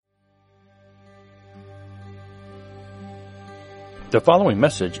The following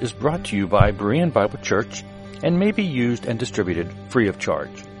message is brought to you by Berean Bible Church and may be used and distributed free of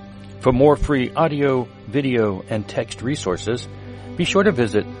charge. For more free audio, video, and text resources, be sure to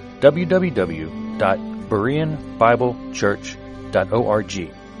visit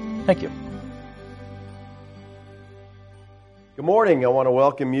www.bereanbiblechurch.org. Thank you. Good morning. I want to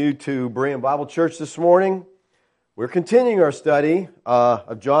welcome you to Berean Bible Church this morning. We're continuing our study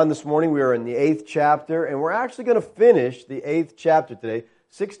of John this morning. We are in the 8th chapter, and we're actually going to finish the 8th chapter today,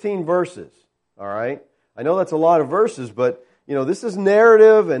 16 verses, all right? I know that's a lot of verses, but, this is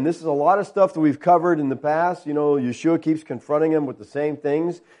narrative, and this is a lot of stuff that we've covered in the past. Yeshua keeps confronting them with the same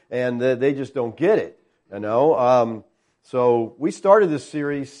things, and they just don't get it, So we started this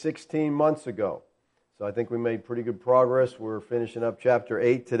series 16 months ago. So I think we made pretty good progress. We're finishing up chapter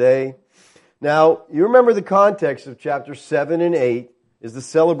 8 today. Now, you remember the context of chapter 7 and 8 is the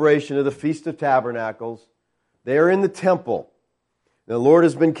celebration of the Feast of Tabernacles. They are in the temple. The Lord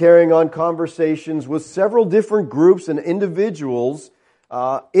has been carrying on conversations with several different groups and individuals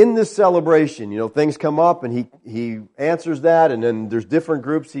in this celebration. Things come up and he answers that, and then there's different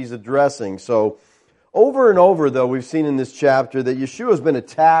groups he's addressing. So over and over, though, we've seen in this chapter that Yeshua has been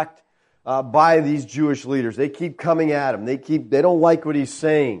attacked by these Jewish leaders. They keep coming at him. They don't like what he's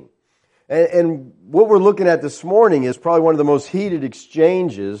saying. And what we're looking at this morning is probably one of the most heated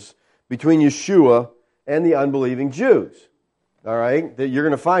exchanges between Yeshua and the unbelieving Jews, all right, that you're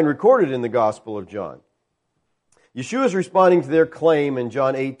going to find recorded in the Gospel of John. Yeshua is responding to their claim in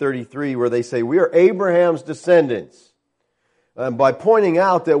John 8:33 where they say, "We are Abraham's descendants," by pointing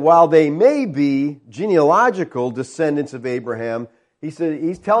out that while they may be genealogical descendants of Abraham,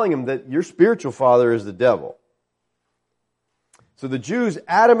 he's telling them that your spiritual father is the devil. So the Jews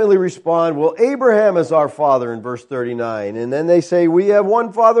adamantly respond, well, Abraham is our father in verse 39. And then they say, we have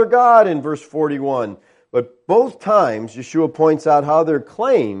one Father God in verse 41. But both times, Yeshua points out how their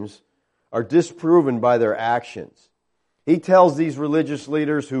claims are disproven by their actions. He tells these religious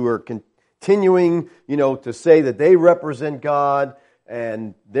leaders who are continuing, to say that they represent God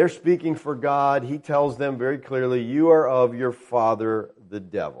and they're speaking for God, he tells them very clearly, you are of your father, the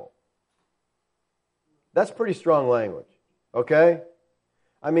devil. That's pretty strong language. Okay?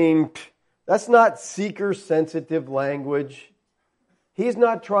 That's not seeker-sensitive language. He's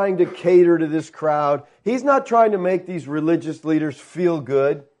not trying to cater to this crowd. He's not trying to make these religious leaders feel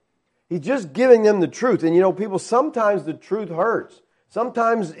good. He's just giving them the truth. And people, sometimes the truth hurts.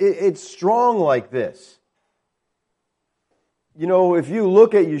 Sometimes it's strong like this. If you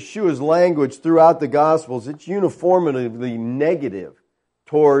look at Yeshua's language throughout the Gospels, it's uniformly negative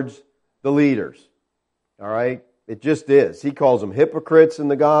towards the leaders. All right? It just is. He calls them hypocrites in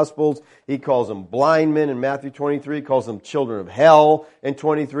the Gospels. He calls them blind men in Matthew 23. He calls them children of hell in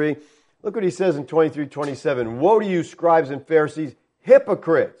 23. Look what he says in 23:27. Woe to you, scribes and Pharisees,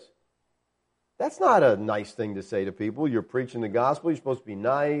 hypocrites. That's not a nice thing to say to people. You're preaching the gospel. You're supposed to be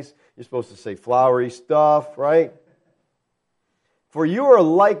nice. You're supposed to say flowery stuff, right? For you are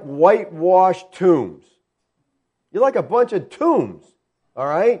like whitewashed tombs. You're like a bunch of tombs, all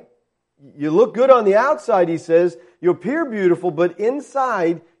right? You look good on the outside, he says. You appear beautiful, but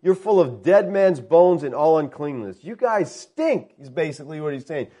inside you're full of dead men's bones and all uncleanness. You guys stink, is basically what he's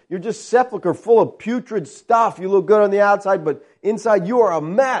saying. You're just sepulcher full of putrid stuff. You look good on the outside, but inside you are a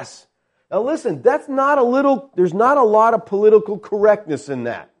mess. Now listen, there's not a lot of political correctness in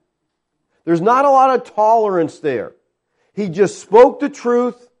that. There's not a lot of tolerance there. He just spoke the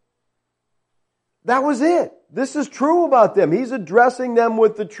truth. That was it. This is true about them. He's addressing them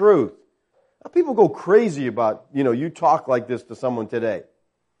with the truth. Now, people go crazy about, you talk like this to someone today.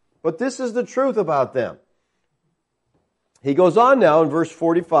 But this is the truth about them. He goes on now in verse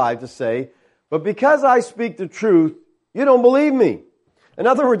 45 to say, but because I speak the truth, you don't believe me. In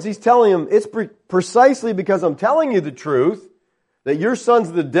other words, he's telling them, it's precisely because I'm telling you the truth that your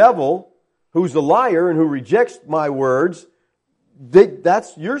son's the devil, who's a liar and who rejects my words,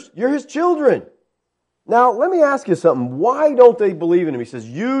 you're his children. Now, let me ask you something. Why don't they believe in him? He says,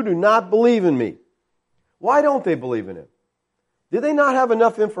 you do not believe in me. Why don't they believe in him? Did they not have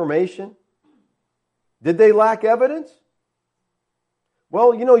enough information? Did they lack evidence?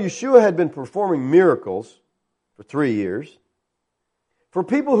 Well, Yeshua had been performing miracles for 3 years. For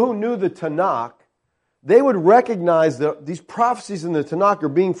people who knew the Tanakh, they would recognize that these prophecies in the Tanakh are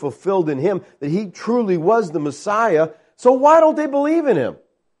being fulfilled in him, that he truly was the Messiah. So why don't they believe in him?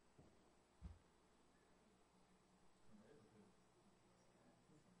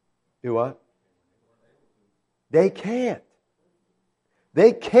 Do what? They can't.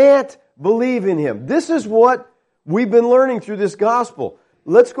 They can't believe in him. This is what we've been learning through this gospel.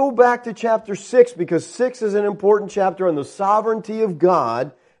 let's go back to chapter 6, because 6 is an important chapter on the sovereignty of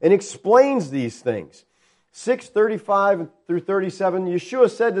God and explains these things. 6:35 through 37, Yeshua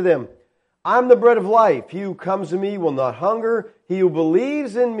said to them, I'm the bread of life. He who comes to me will not hunger. He who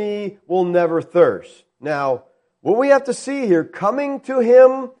believes in me will never thirst. Now, what we have to see here, coming to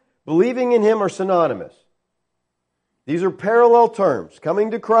Him, believing in Him are synonymous. These are parallel terms.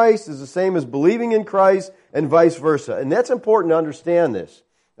 Coming to Christ is the same as believing in Christ and vice versa. And that's important to understand this.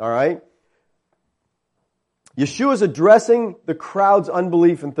 All right? Yeshua is addressing the crowd's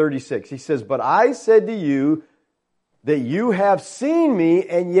unbelief in 36. He says, but I said to you that you have seen me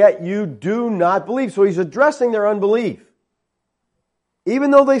and yet you do not believe. So He's addressing their unbelief.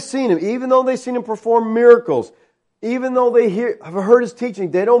 Even though they've seen Him, even though they've seen Him perform miracles, even though they have heard His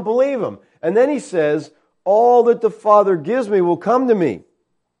teaching, they don't believe Him. And then He says, all that the Father gives me will come to me.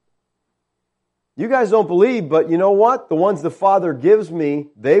 You guys don't believe, but you know what? The ones the Father gives me,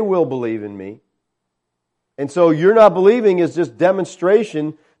 they will believe in me. And so you're not believing is just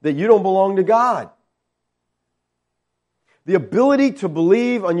demonstration that you don't belong to God. The ability to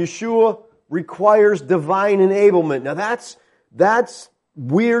believe on Yeshua requires divine enablement. Now that's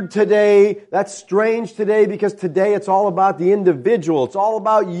weird today. That's strange today, because today it's all about the individual. It's all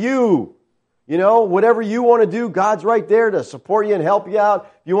about you. You know, whatever you want to do, God's right there to support you and help you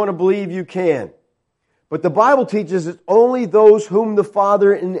out. If you want to believe, you can. But the Bible teaches it's only those whom the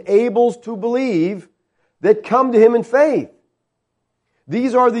Father enables to believe that come to Him in faith.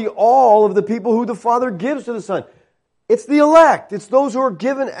 These are the all of the people who the Father gives to the Son. It's the elect. It's those who are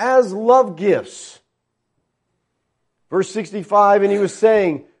given as love gifts. Verse 65, and He was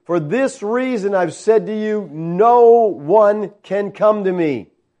saying, for this reason I've said to you, no one can come to me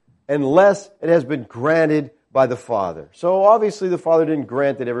unless it has been granted by the Father. So obviously the Father didn't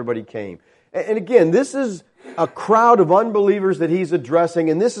grant that everybody came. And again, this is a crowd of unbelievers that He's addressing,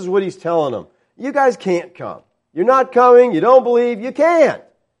 and this is what He's telling them. You guys can't come. You're not coming. You don't believe. You can't.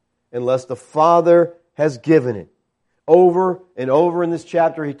 Unless the Father has given it. Over and over in this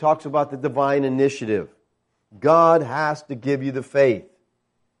chapter, He talks about the divine initiative. God has to give you the faith.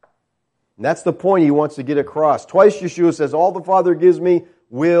 And that's the point He wants to get across. Twice Yeshua says, all the Father gives me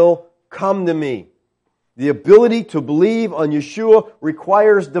will come to me. The ability to believe on Yeshua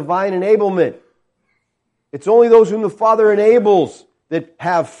requires divine enablement. It's only those whom the Father enables that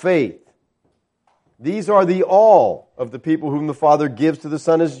have faith. These are the all of the people whom the Father gives to the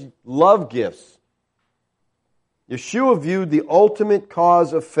Son as love gifts. Yeshua viewed the ultimate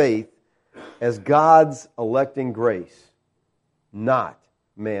cause of faith as God's electing grace, not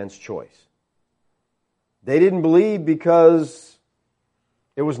man's choice. They didn't believe because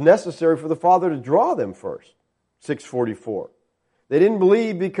it was necessary for the Father to draw them first, 6:44. They didn't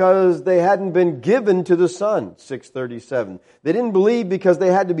believe because they hadn't been given to the Son, 6:37. They didn't believe because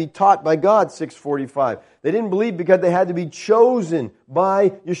they had to be taught by God, 6:45. They didn't believe because they had to be chosen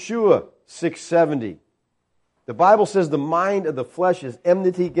by Yeshua, 6:70. The Bible says the mind of the flesh is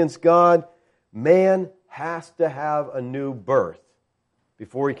enmity against God. Man has to have a new birth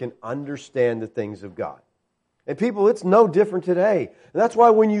before he can understand the things of God. And people, it's no different today. And that's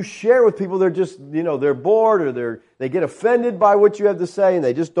why when you share with people, they're just, they're bored or they get offended by what you have to say and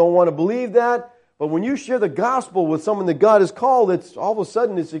they just don't want to believe that. But when you share the gospel with someone that God has called, it's all of a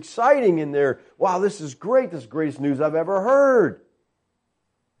sudden it's exciting and they're, wow, this is great. This is the greatest news I've ever heard.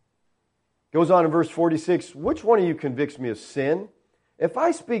 Goes on in verse 46, which one of you convicts me of sin? If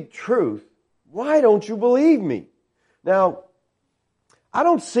I speak truth, why don't you believe me? Now, I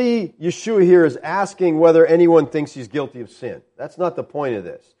don't see Yeshua here as asking whether anyone thinks he's guilty of sin. That's not the point of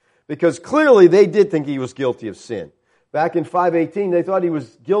this. Because clearly they did think he was guilty of sin. Back in 5:18, they thought he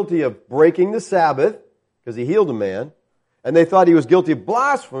was guilty of breaking the Sabbath, because he healed a man. And they thought he was guilty of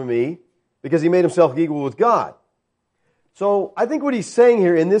blasphemy, because he made himself equal with God. So I think what he's saying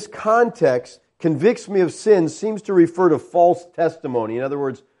here in this context, convicts me of sin, seems to refer to false testimony. In other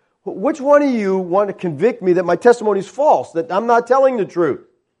words, which one of you want to convict me that my testimony is false, that I'm not telling the truth?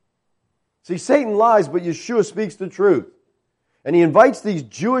 See, Satan lies, but Yeshua speaks the truth. And he invites these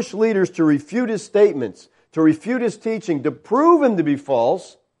Jewish leaders to refute his statements, to refute his teaching, to prove him to be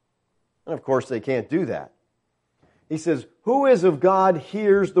false. And of course, they can't do that. He says, who is of God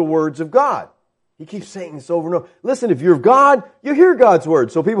hears the words of God. He keeps saying this over and over. Listen, if you're of God, you hear God's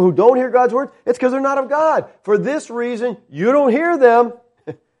word. So people who don't hear God's word, it's because they're not of God. For this reason, you don't hear them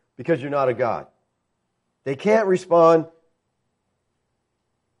because you're not of God. They can't respond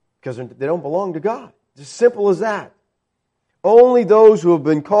because they don't belong to God. It's as simple as that. Only those who have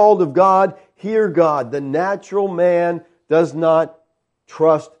been called of God hear God. The natural man does not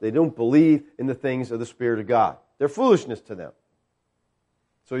trust. They don't believe in the things of the Spirit of God. They're foolishness to them.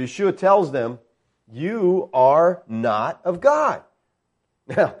 So Yeshua tells them, you are not of God.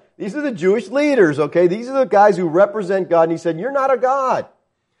 Now, these are the Jewish leaders, okay? These are the guys who represent God. And he said, you're not a God.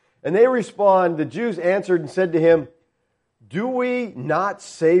 And they respond, the Jews answered and said to him, do we not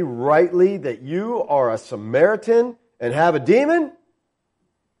say rightly that you are a Samaritan and have a demon?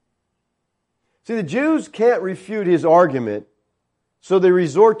 See, the Jews can't refute his argument, so they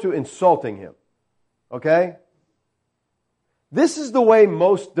resort to insulting him. Okay? This is the way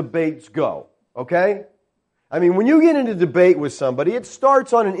most debates go. Okay? I mean, when you get into debate with somebody, it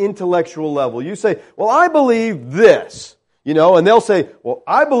starts on an intellectual level. You say, well, I believe this. You know, and they'll say, well,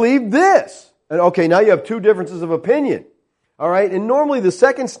 I believe this. And okay, now you have two differences of opinion. All right? And normally the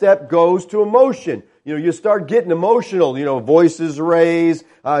second step goes to emotion. You know, you start getting emotional. You know, voices raise.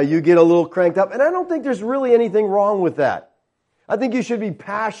 You get a little cranked up. And I don't think there's really anything wrong with that. I think you should be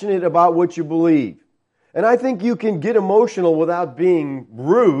passionate about what you believe. And I think you can get emotional without being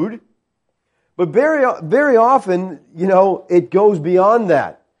rude. But very often, you know, it goes beyond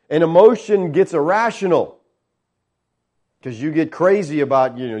that. And emotion gets irrational. Because you get crazy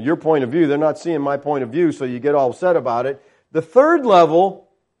about, you know, your point of view. They're not seeing my point of view, so you get all upset about it. The third level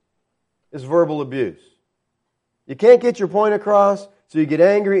is verbal abuse. You can't get your point across, so you get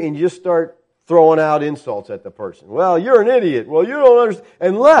angry and you just start throwing out insults at the person. Well, you're an idiot. Well, you don't understand.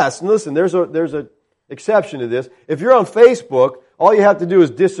 Unless, and listen, there's a exception to this. If you're on Facebook, all you have to do is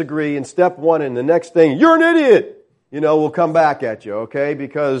disagree, and step one and the next thing, you're an idiot, you know, will come back at you, okay?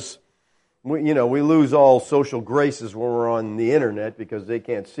 Because we lose all social graces when we're on the internet because they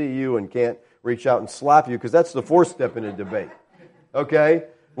can't see you and can't reach out and slap you, because that's the fourth step in a debate, okay?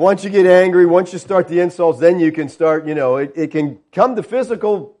 Once you get angry, once you start the insults, then you can start, you know, it can come to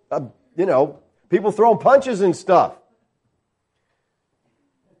physical, people throwing punches and stuff.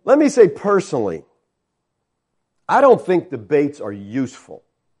 Let me say personally, I don't think debates are useful.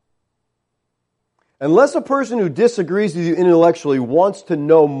 Unless a person who disagrees with you intellectually wants to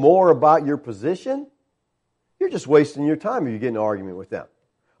know more about your position, you're just wasting your time if you get in an argument with them.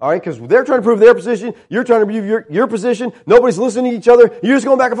 All right, because they're trying to prove their position, you're trying to prove your position, nobody's listening to each other, you're just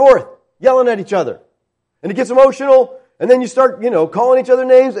going back and forth, yelling at each other. And it gets emotional, and then you start, calling each other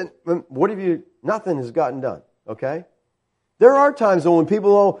names, and nothing has gotten done, okay? There are times when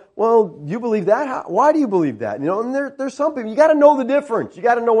people go, well, you believe that? Why do you believe that? And there's some people, you got to know the difference. You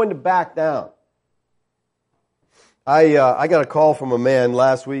got to know when to back down. I got a call from a man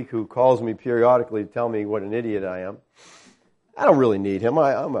last week who calls me periodically to tell me what an idiot I am. I don't really need him.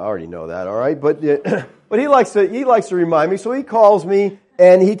 I already know that, all right? But he likes to remind me. So he calls me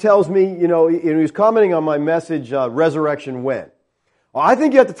and he tells me, he was commenting on my message, Resurrection When. Well, I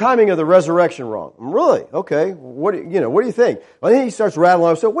think you got the timing of the resurrection wrong. Really? Okay. What do you think? Well, then he starts rattling.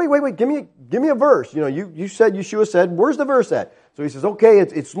 I said, wait, give me a verse. You said, Yeshua said, where's the verse at? So he says, okay,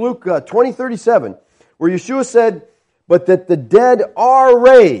 it's Luke 20:37, where Yeshua said, but that the dead are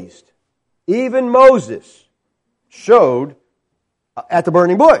raised. Even Moses showed at the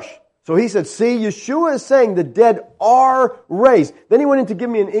burning bush. So he said, see, Yeshua is saying the dead are raised. Then he went in to give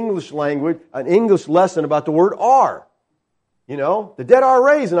me an English lesson about the word are. The dead are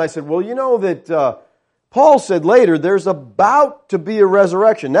raised. And I said, well, that Paul said later there's about to be a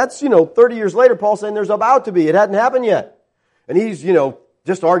resurrection. That's, 30 years later, Paul saying there's about to be. It hadn't happened yet. And he's,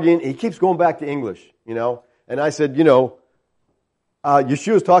 just arguing. He keeps going back to English, And I said,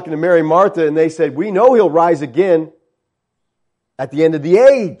 Yeshua's talking to Mary and Martha, and they said, we know he'll rise again at the end of the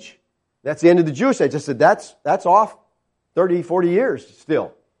age. That's the end of the Jewish age. I said, that's off 30, 40 years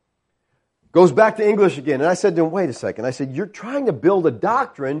still. Goes back to English again. And I said to him, wait a second. I said, you're trying to build a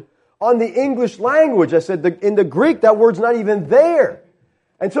doctrine on the English language. I said, in the Greek, that word's not even there.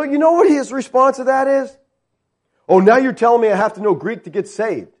 And so you know what his response to that is? Oh, now you're telling me I have to know Greek to get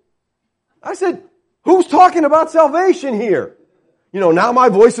saved. I said, who's talking about salvation here? Now my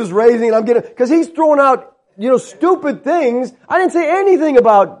voice is raising and because he's throwing out, stupid things. I didn't say anything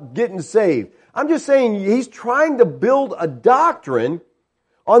about getting saved. I'm just saying he's trying to build a doctrine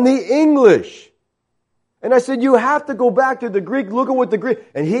on the English. And I said, you have to go back to the Greek, look at what the Greek,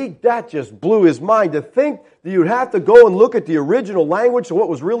 and that just blew his mind to think that you'd have to go and look at the original language to what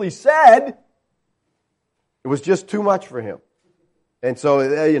was really said. It was just too much for him. And so,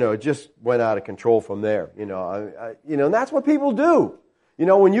 it just went out of control from there. And that's what people do.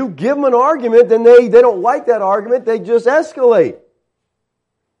 When you give them an argument, then they don't like that argument, they just escalate.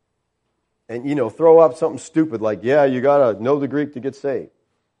 And, throw up something stupid like, yeah, you got to know the Greek to get saved.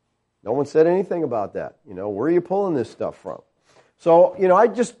 No one said anything about that. Where are you pulling this stuff from? So, I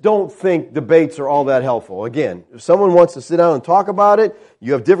just don't think debates are all that helpful. Again, if someone wants to sit down and talk about it,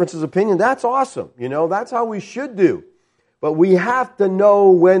 you have differences of opinion, that's awesome. That's how we should do. But we have to know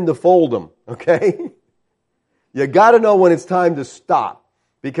when to fold them, okay? You got to know when it's time to stop.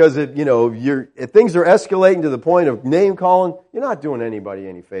 Because if things are escalating to the point of name calling, you're not doing anybody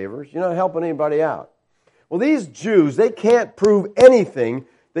any favors. You're not helping anybody out. Well, these Jews, they can't prove anything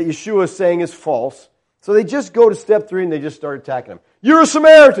that Yeshua is saying is false. So they just go to step 3 and they just start attacking him. You're a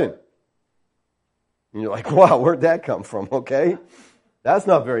Samaritan. And you're like, wow, where'd that come from? Okay. That's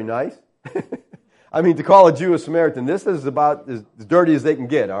not very nice. I mean, to call a Jew a Samaritan, this is about as dirty as they can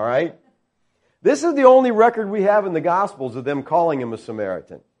get, all right? This is the only record we have in the Gospels of them calling him a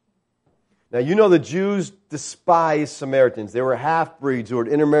Samaritan. Now, you know the Jews despised Samaritans. They were half-breeds who had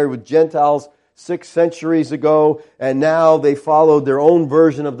intermarried with Gentiles 6 centuries ago, and now they followed their own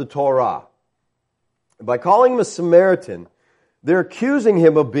version of the Torah. By calling him a Samaritan, they're accusing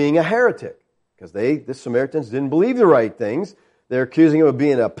him of being a heretic, because the Samaritans didn't believe the right things. They're accusing him of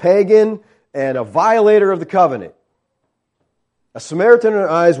being a pagan and a violator of the covenant. A Samaritan in their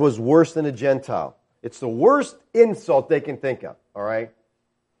eyes was worse than a Gentile. It's the worst insult they can think of, all right?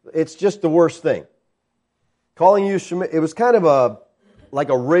 It's just the worst thing. Calling you, it was kind of like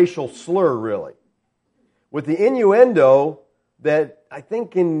a racial slur, really. With the innuendo that I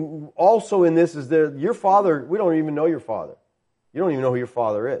think also in this is that your father, we don't even know your father. You don't even know who your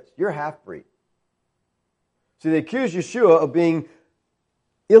father is. You're a half-breed. See, they accuse Yeshua of being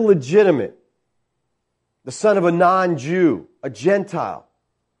illegitimate, the son of a non-Jew, a Gentile.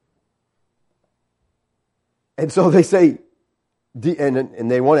 And so they say,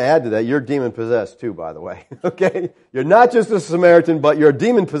 and they want to add to that, you're demon-possessed too, by the way. Okay? You're not just a Samaritan, but you're a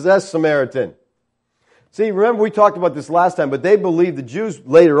demon-possessed Samaritan. See, remember we talked about this last time, but they believed, the Jews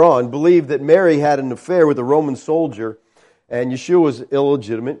later on, believed that Mary had an affair with a Roman soldier, and Yeshua was an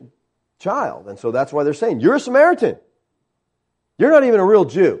illegitimate child. And so that's why they're saying, you're a Samaritan. You're not even a real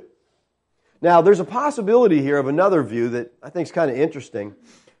Jew. Now, there's a possibility here of another view that I think is kind of interesting.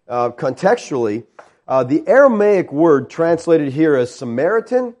 Contextually, the Aramaic word translated here as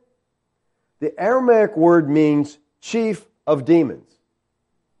Samaritan, the Aramaic word means chief of demons.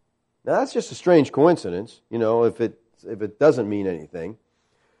 Now, that's just a strange coincidence, if it doesn't mean anything.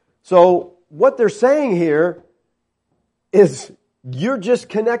 So, what they're saying here is you're just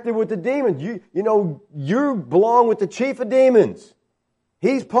connected with the demons. You belong with the chief of demons.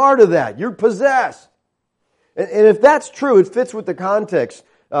 He's part of that. You're possessed. And if that's true, it fits with the context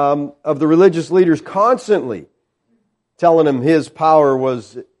of the religious leaders constantly telling him his power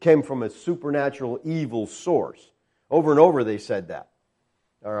came from a supernatural evil source. Over and over they said that.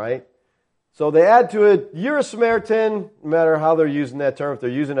 All right? So they add to it, you're a Samaritan, no matter how they're using that term, if they're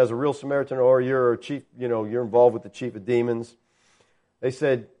using it as a real Samaritan or you're a chief, you're involved with the chief of demons. They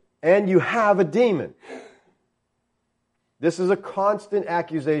said, and you have a demon. This is a constant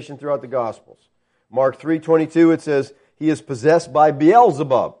accusation throughout the Gospels. Mark 3:22, it says, he is possessed by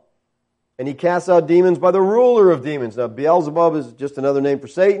Beelzebub, and he casts out demons by the ruler of demons. Now, Beelzebub is just another name for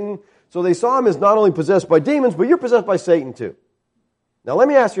Satan. So they saw him as not only possessed by demons, but you're possessed by Satan too. Now, let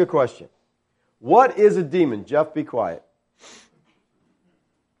me ask you a question. What is a demon? Jeff, be quiet.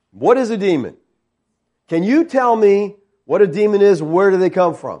 What is a demon? Can you tell me what a demon is and where do they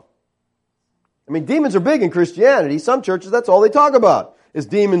come from? I mean, demons are big in Christianity. Some churches, that's all they talk about, is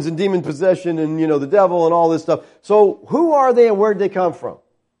demons and demon possession and, the devil and all this stuff. So who are they and where did they come from?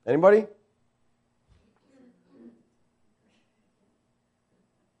 Anybody?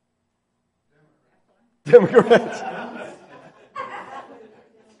 Democrats.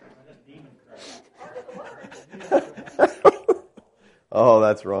 Oh,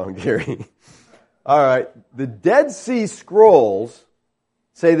 that's wrong, Gary. All right. The Dead Sea Scrolls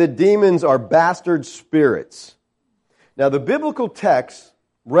say that demons are bastard spirits. Now, the biblical text,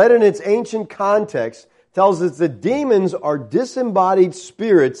 read in its ancient context, tells us that demons are disembodied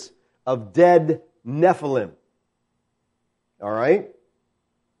spirits of dead Nephilim. All right?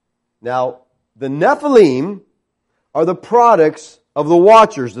 Now, the Nephilim are the products of the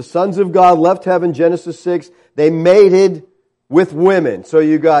Watchers. The sons of God left heaven, Genesis 6. They mated with women. So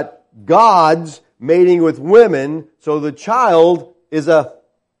you got gods mating with women. So the child is a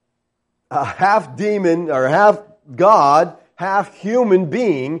half demon or half God, half human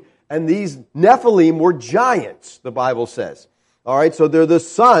being. And these Nephilim were giants, the Bible says. All right, so they're the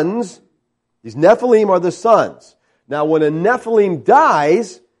sons. These Nephilim are the sons. Now, when a Nephilim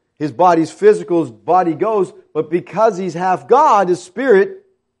dies, his body's physical, his body goes, but because he's half God, his spirit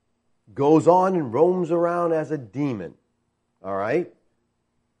goes on and roams around as a demon. All right?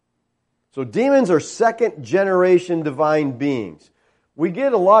 So demons are second generation divine beings. We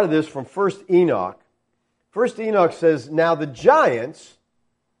get a lot of this from 1 Enoch. 1 Enoch says, now the giants,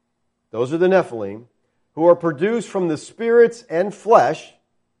 those are the Nephilim, who are produced from the spirits and flesh,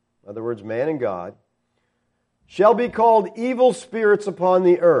 in other words, man and God, shall be called evil spirits upon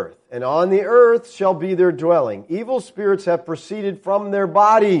the earth, and on the earth shall be their dwelling. Evil spirits have proceeded from their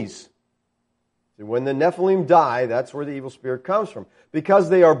bodies. When the Nephilim die, that's where the evil spirit comes from. Because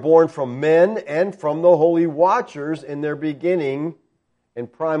they are born from men and from the holy watchers in their beginning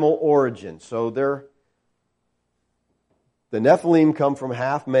and primal origin. So the Nephilim come from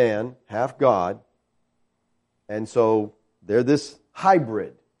half man, half God. And so they're this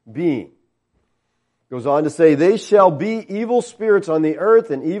hybrid being. Goes on to say, they shall be evil spirits on the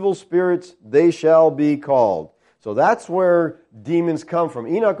earth, and evil spirits they shall be called. So that's where demons come from.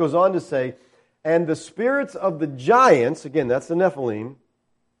 Enoch goes on to say, and the spirits of the giants, again, that's the Nephilim.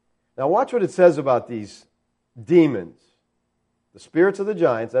 Now watch what it says about these demons. The spirits of the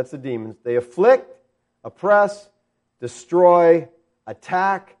giants, that's the demons, they afflict, oppress, destroy,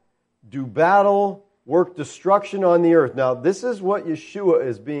 attack, do battle, work destruction on the earth. Now, this is what Yeshua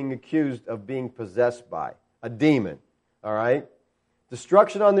is being accused of being possessed by. A demon. All right?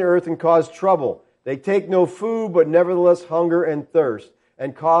 Destruction on the earth and cause trouble. They take no food, but nevertheless hunger and thirst,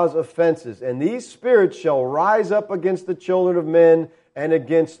 and cause offenses. And these spirits shall rise up against the children of men and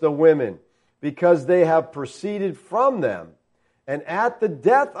against the women, because they have proceeded from them. And at the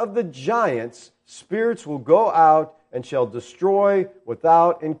death of the giants, spirits will go out and shall destroy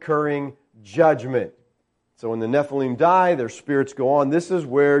without incurring judgment. So when the Nephilim die, their spirits go on. This is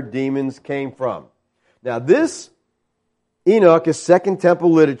where demons came from. Now this, Enoch, is Second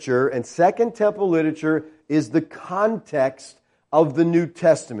Temple literature, and Second Temple literature is the context of the New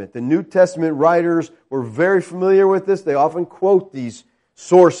Testament. The New Testament writers were very familiar with this. They often quote these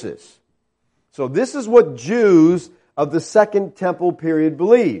sources. So this is what Jews of the Second Temple period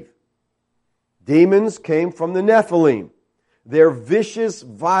believe. Demons came from the Nephilim. They're vicious,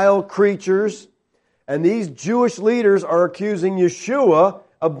 vile creatures, and these Jewish leaders are accusing Yeshua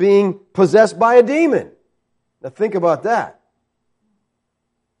of being possessed by a demon. Now think about that.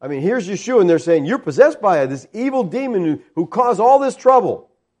 I mean, here's Yeshua, and they're saying, you're possessed by this evil demon who caused all this trouble.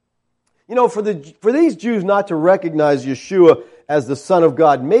 You know, for these Jews not to recognize Yeshua as the Son of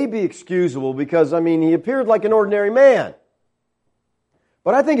God may be excusable because, I mean, he appeared like an ordinary man.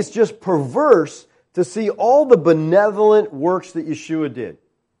 But I think it's just perverse to see all the benevolent works that Yeshua did.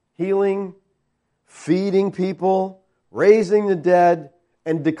 Healing, feeding people, raising the dead,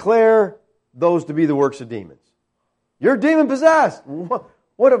 and declare those to be the works of demons. You're demon-possessed.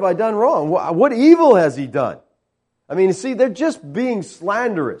 What have I done wrong? What evil has he done? I mean, you see, they're just being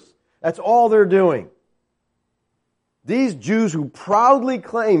slanderous. That's all they're doing. These Jews who proudly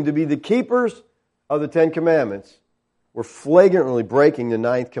claim to be the keepers of the Ten Commandments were flagrantly breaking the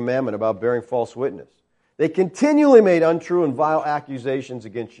ninth commandment about bearing false witness. They continually made untrue and vile accusations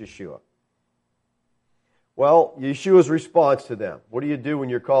against Yeshua. Well, Yeshua's response to them, what do you do when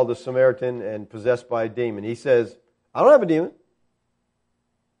you're called a Samaritan and possessed by a demon? He says, I don't have a demon.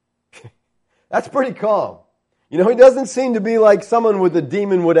 That's pretty calm. You know, he doesn't seem to be like someone with a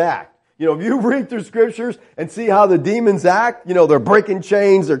demon would act. You know, if you read through scriptures and see how the demons act, you know, they're breaking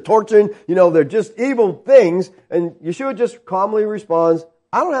chains, they're torturing, you know, they're just evil things. And Yeshua just calmly responds,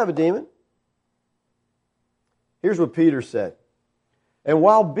 I don't have a demon. Here's what Peter said. And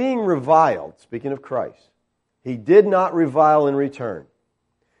while being reviled, speaking of Christ, he did not revile in return.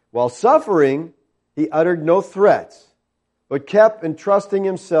 While suffering, he uttered no threats, but kept entrusting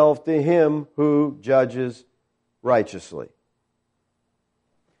himself to him who judges righteously.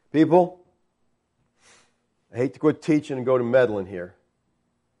 People, I hate to quit teaching and go to meddling here,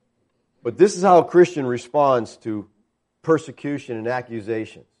 but this is how a Christian responds to persecution and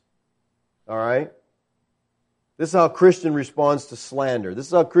accusations. All right? This is how a Christian responds to slander. This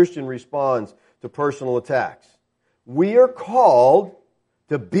is how a Christian responds to personal attacks. We are called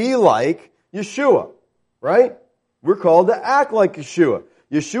to be like Yeshua, right? We're called to act like Yeshua.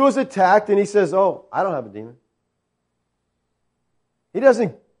 Yeshua's attacked and he says, oh, I don't have a demon. He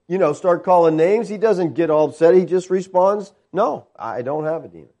doesn't, start calling names. He doesn't get all upset. He just responds, no, I don't have a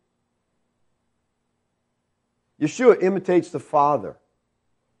demon. Yeshua imitates the Father.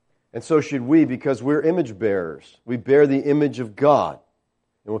 And so should we, because we're image bearers. We bear the image of God.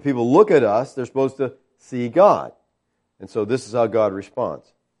 And when people look at us, they're supposed to see God. And so this is how God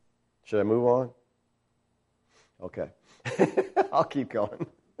responds. Should I move on? Okay. I'll keep going.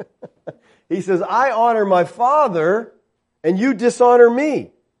 He says, I honor my Father, and you dishonor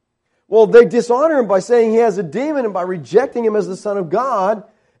me. Well, they dishonor him by saying he has a demon and by rejecting him as the Son of God.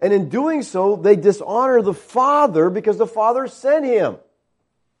 And in doing so, they dishonor the Father because the Father sent him.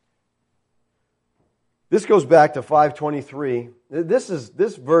 This goes back to 5:23.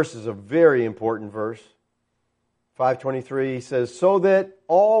 This verse is a very important verse. 5:23, he says, so that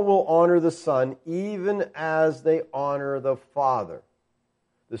all will honor the Son even as they honor the Father.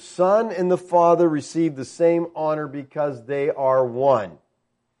 The Son and the Father receive the same honor because they are one.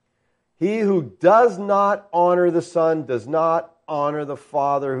 He who does not honor the Son does not honor the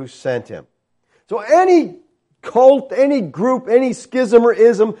Father who sent him. So any cult, any group, any schism or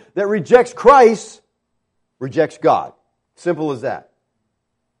ism that rejects Christ rejects God. Simple as that.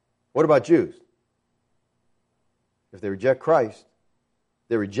 What about Jews? If they reject Christ,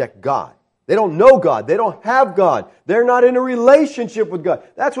 they reject God. They don't know God. They don't have God. They're not in a relationship with God.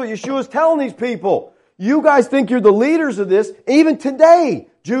 That's what Yeshua is telling these people. You guys think you're the leaders of this. Even today,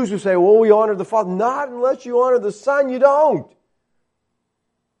 Jews who say, well, we honor the Father. Not unless you honor the Son, you don't.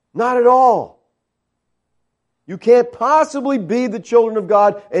 Not at all. You can't possibly be the children of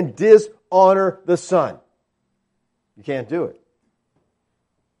God and dishonor the Son. You can't do it.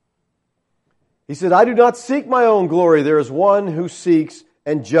 He said, I do not seek my own glory. There is one who seeks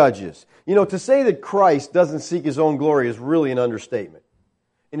and judges. You know, to say that Christ doesn't seek His own glory is really an understatement.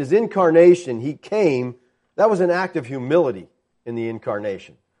 In His incarnation, He came. That was an act of humility in the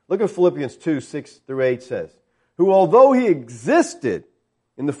incarnation. Look at Philippians 2:6-8 says, who although He existed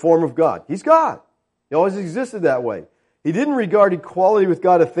in the form of God, He's God. He always existed that way. He didn't regard equality with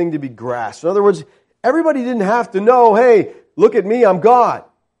God a thing to be grasped. In other words, everybody didn't have to know, hey, look at me, I'm God.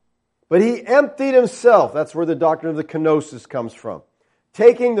 But He emptied Himself. That's where the doctrine of the kenosis comes from.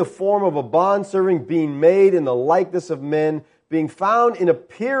 Taking the form of a bondservant, being made in the likeness of men, being found in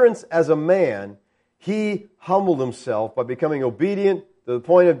appearance as a man, He humbled Himself by becoming obedient to the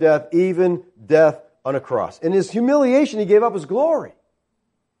point of death, even death on a cross. In His humiliation, He gave up His glory.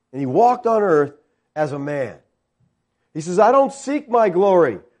 And He walked on earth as a man. He says, I don't seek my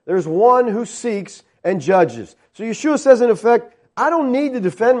glory. There's one who seeks and judges. So Yeshua says, in effect, I don't need to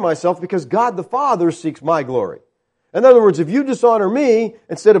defend myself because God the Father seeks my glory. In other words, if you dishonor me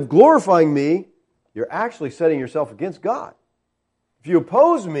instead of glorifying me, you're actually setting yourself against God. If you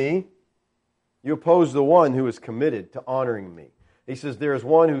oppose me, you oppose the one who is committed to honoring me. He says, there is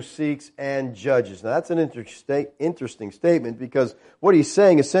one who seeks and judges. Now that's an interesting statement because what he's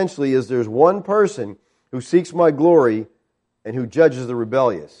saying essentially is there's one person who seeks my glory and who judges the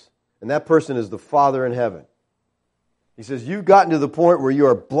rebellious. And that person is the Father in heaven. He says, you've gotten to the point where you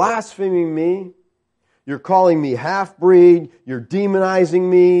are blaspheming me, you're calling me half-breed, you're demonizing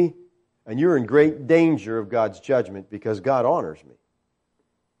me, and you're in great danger of God's judgment because God honors me.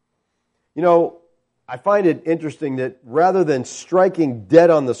 You know, I find it interesting that rather than striking dead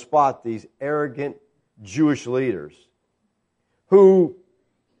on the spot these arrogant Jewish leaders who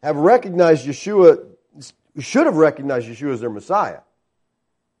have recognized Yeshua, should have recognized Yeshua as their Messiah,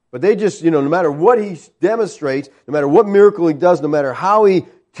 but they just, no matter what He demonstrates, no matter what miracle He does, no matter how He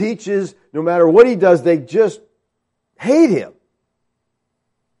teaches, no matter what He does, they just hate Him.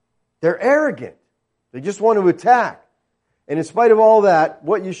 They're arrogant. They just want to attack. And in spite of all that,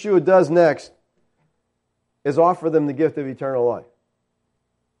 what Yeshua does next is offer them the gift of eternal life.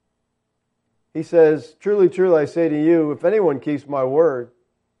 He says, truly, truly, I say to you, if anyone keeps my word,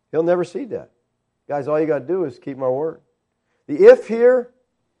 he'll never see death. Guys, all you got to do is keep my word. The if here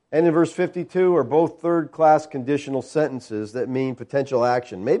and in verse 52 are both third-class conditional sentences that mean potential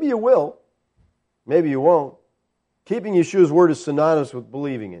action. Maybe you will. Maybe you won't. Keeping Yeshua's word is synonymous with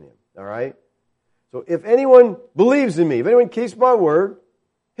believing in Him. All right? So if anyone believes in me, if anyone keeps my word,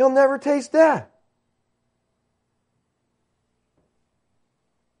 he'll never taste death.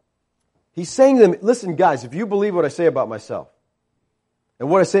 He's saying to them, listen, guys, if you believe what I say about myself and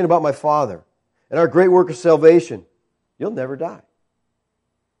what I say about my Father and our great work of salvation, you'll never die.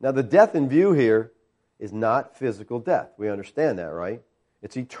 Now, the death in view here is not physical death. We understand that, right?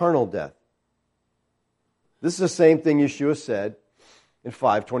 It's eternal death. This is the same thing Yeshua said in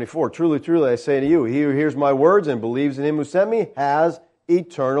 5:24. Truly, truly, I say to you, he who hears my words and believes in Him who sent me has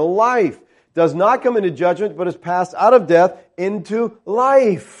eternal life. Does not come into judgment, but is passed out of death into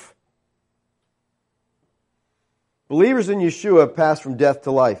life. Believers in Yeshua have passed from death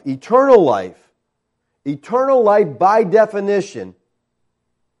to life. Eternal life by definition,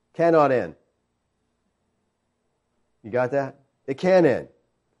 cannot end. You got that? It can't end.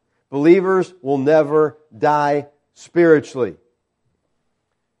 Believers will never die spiritually.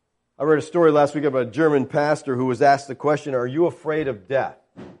 I read a story last week about a German pastor who was asked the question, are you afraid of death?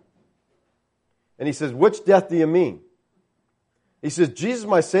 And he says, which death do you mean? He says, Jesus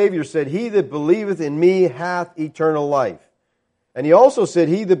my Savior said, he that believeth in me hath eternal life. And he also said,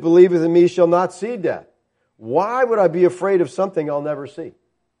 he that believeth in me shall not see death. Why would I be afraid of something I'll never see?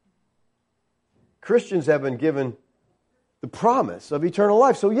 Christians have been given the promise of eternal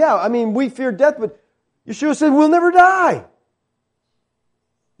life. So yeah, we fear death, but Yeshua said, we'll never die.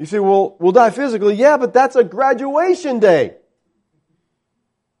 You say, well, we'll die physically. Yeah, but that's a graduation day.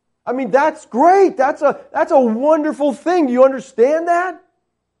 I mean, that's great. That's a wonderful thing. Do you understand that?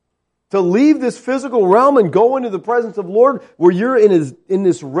 To leave this physical realm and go into the presence of the Lord where you're in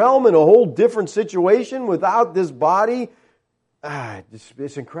this realm in a whole different situation without this body.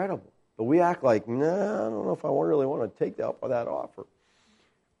 It's incredible. But we act like, I don't know if I really want to take that offer.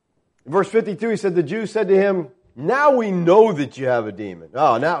 In verse 52, he said, the Jews said to him, now we know that you have a demon.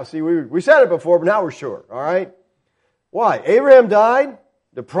 Oh, now, see, we said it before, but now we're sure. All right? Why? Abraham died,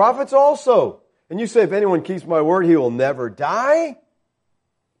 the prophets also. And you say, if anyone keeps my word, he will never die?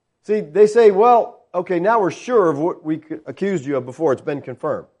 See, they say, well, okay, now we're sure of what we accused you of before. It's been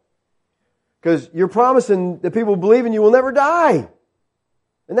confirmed. Because you're promising that people believe in you will never die.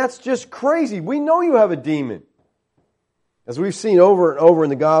 And that's just crazy. We know you have a demon. As we've seen over and over in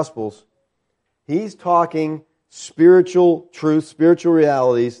the Gospels, he's talking spiritual truth, spiritual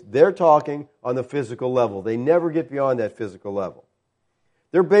realities. They're talking on the physical level. They never get beyond that physical level.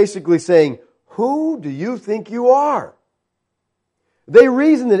 They're basically saying, who do you think you are? They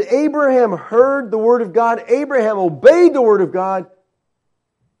reason that Abraham heard the word of God, Abraham obeyed the word of God,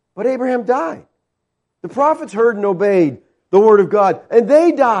 but Abraham died. The prophets heard and obeyed the word of God, and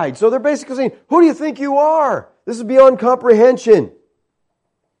they died. So they're basically saying, who do you think you are? This is beyond comprehension.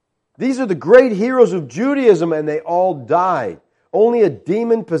 These are the great heroes of Judaism, and they all died. Only a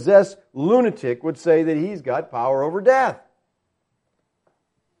demon-possessed lunatic would say that he's got power over death.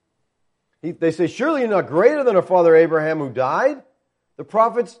 They say, surely you're not greater than our father Abraham who died. The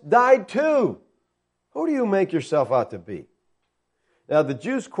prophets died too. Who do you make yourself out to be? Now, the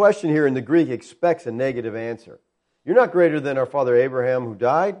Jews' question here in the Greek expects a negative answer. You're not greater than our father Abraham who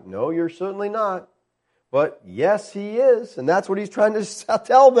died? No, you're certainly not. But yes, he is. And that's what he's trying to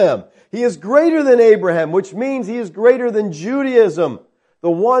tell them. He is greater than Abraham, which means he is greater than Judaism.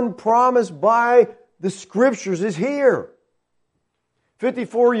 The one promised by the Scriptures is here.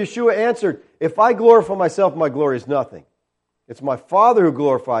 54, Yeshua answered, if I glorify myself, my glory is nothing. It's my Father who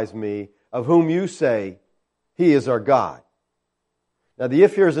glorifies me, of whom you say, he is our God. Now the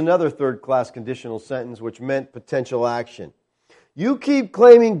if here is another third-class conditional sentence which meant potential action. You keep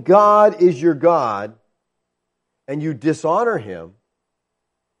claiming God is your God, and you dishonor Him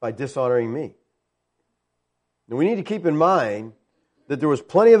by dishonoring me. Now we need to keep in mind that there was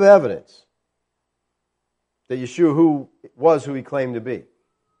plenty of evidence that Yeshua who He claimed to be.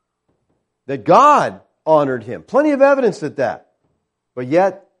 That God honored Him. Plenty of evidence at that. But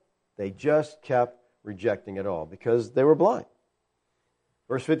yet, they just kept rejecting it all because they were blind.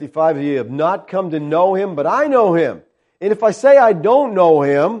 Verse 55, you have not come to know Him, but I know Him. And if I say I don't know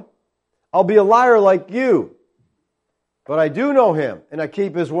Him, I'll be a liar like you. But I do know Him, and I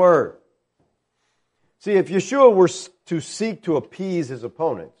keep His word. See, if Yeshua were to seek to appease His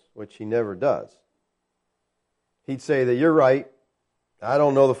opponents, which He never does, He'd say that you're right, I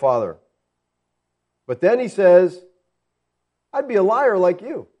don't know the Father. But then He says, I'd be a liar like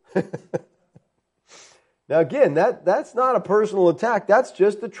you. Now again, that's not a personal attack. That's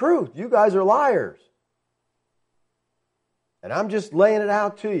just the truth. You guys are liars. And I'm just laying it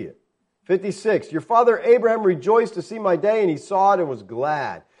out to you. 56, your father Abraham rejoiced to see my day, and he saw it and was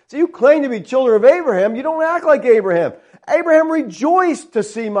glad. So you claim to be children of Abraham. You don't act like Abraham. Abraham rejoiced to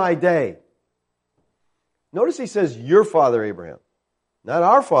see my day. Notice he says, your father Abraham, not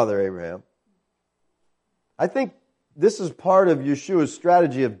our father Abraham. I think this is part of Yeshua's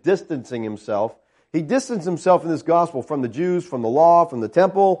strategy of distancing himself. He distanced himself in this gospel from the Jews, from the law, from the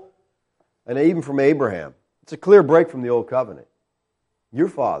temple, and even from Abraham. It's a clear break from the old covenant. Your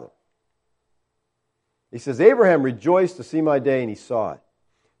father. He says, Abraham rejoiced to see my day, and he saw it.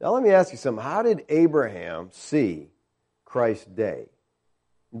 Now let me ask you something. How did Abraham see Christ's day?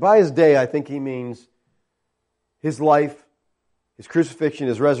 By his day, I think he means his life, his crucifixion,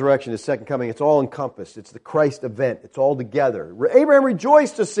 his resurrection, his second coming. It's all encompassed. It's the Christ event. It's all together. Abraham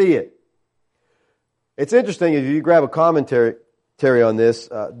rejoiced to see it. It's interesting, if you grab a commentary on this,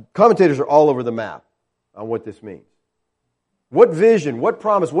 commentators are all over the map on what this means. What vision, what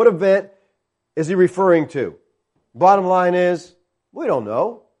promise, what event is he referring to? Bottom line is, we don't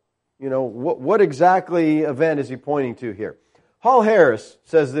know. You know, what exactly event is he pointing to here? Hall Harris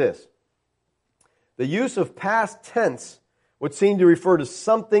says this. The use of past tense would seem to refer to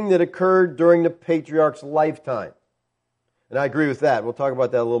something that occurred during the patriarch's lifetime. And I agree with that. We'll talk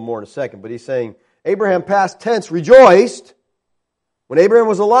about that a little more in a second. But he's saying, Abraham past tense rejoiced. When Abraham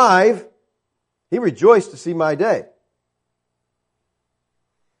was alive, he rejoiced to see my day.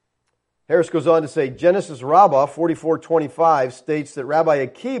 Harris goes on to say, Genesis Rabbah 44:25 states that Rabbi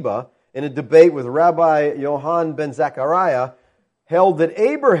Akiba in a debate with Rabbi Yohan ben Zechariah, held that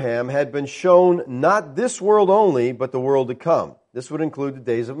Abraham had been shown not this world only, but the world to come. This would include the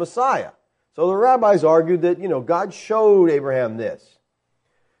days of Messiah. So the rabbis argued that, God showed Abraham this.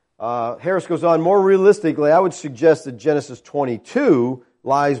 Harris goes on, more realistically, I would suggest that Genesis 22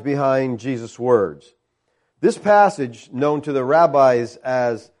 lies behind Jesus' words. This passage, known to the rabbis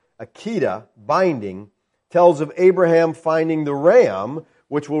as Akedah, binding, tells of Abraham finding the ram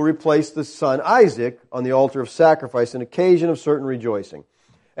which will replace the son Isaac on the altar of sacrifice, an occasion of certain rejoicing.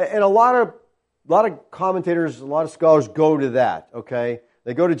 And a lot of commentators, a lot of scholars go to that, okay?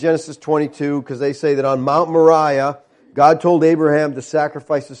 They go to Genesis 22 because they say that on Mount Moriah, God told Abraham to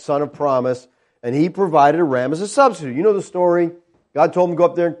sacrifice the son of promise, and he provided a ram as a substitute. You know the story. God told him to go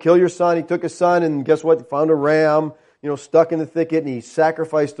up there and kill your son. He took his son, and guess what? He found a ram, stuck in the thicket, and he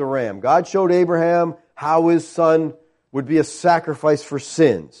sacrificed the ram. God showed Abraham how his son would be a sacrifice for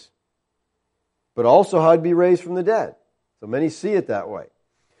sins, but also how he'd be raised from the dead. So many see it that way.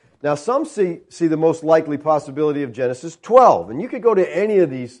 Now, some see the most likely possibility of Genesis 12. And you could go to any of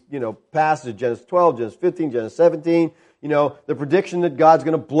these, passages, Genesis 12, Genesis 15, Genesis 17, the prediction that God's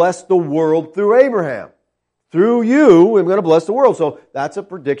going to bless the world through Abraham. Through you, I'm going to bless the world. So that's a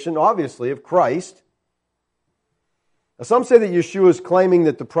prediction, obviously, of Christ. Now, some say that Yeshua is claiming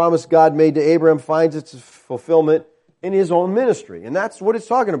that the promise God made to Abraham finds its fulfillment in his own ministry. And that's what it's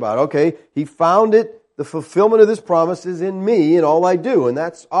talking about. Okay, he found it. The fulfillment of this promise is in me and all I do. And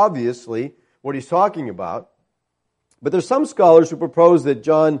that's obviously what he's talking about. But there's some scholars who propose that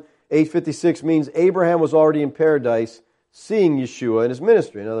John 8:56 means Abraham was already in paradise seeing Yeshua in his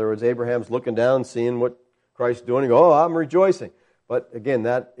ministry. In other words, Abraham's looking down, seeing what Christ's doing, and go, I'm rejoicing. But again,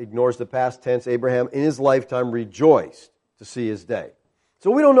 that ignores the past tense. Abraham in his lifetime rejoiced to see his day. So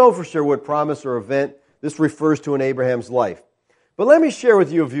we don't know for sure what promise or event this refers to in Abraham's life. But let me share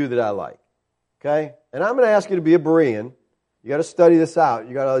with you a view that I like. Okay? And I'm going to ask you to be a Berean. You got to study this out.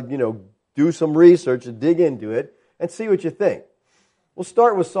 You got to, do some research and dig into it and see what you think. We'll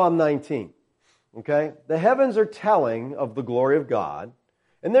start with Psalm 19. Okay? The heavens are telling of the glory of God,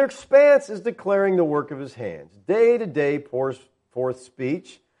 and their expanse is declaring the work of his hands. Day to day pours forth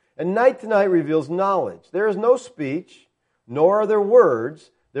speech, and night to night reveals knowledge. There is no speech, nor are there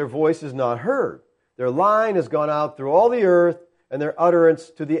words. Their voice is not heard. Their line has gone out through all the earth, and their utterance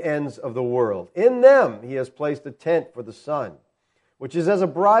to the ends of the world. In them he has placed a tent for the sun, which is as a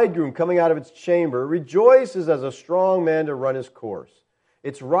bridegroom coming out of its chamber, rejoices as a strong man to run his course.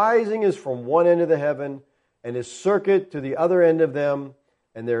 Its rising is from one end of the heaven, and his circuit to the other end of them,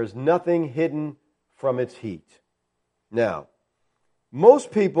 and there is nothing hidden from its heat. Now,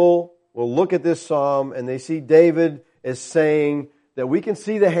 most people will look at this psalm, and they see David as saying that we can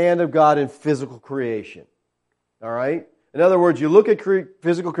see the hand of God in physical creation. All right? In other words, you look at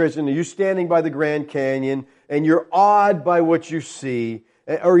physical creation, and you're standing by the Grand Canyon, and you're awed by what you see,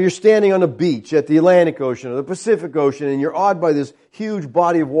 or you're standing on a beach at the Atlantic Ocean or the Pacific Ocean, and you're awed by this huge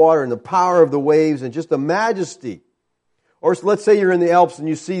body of water and the power of the waves and just the majesty. Or let's say you're in the Alps and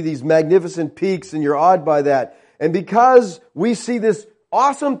you see these magnificent peaks, and you're awed by that. And because we see this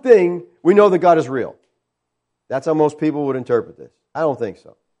awesome thing, we know that God is real. That's how most people would interpret this. I don't think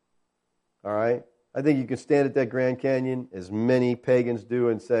so. All right? I think you can stand at that Grand Canyon, as many pagans do,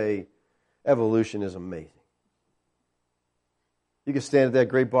 and say, evolution is amazing. You can stand at that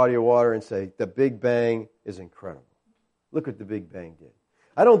great body of water and say, the Big Bang is incredible. Look what the Big Bang did.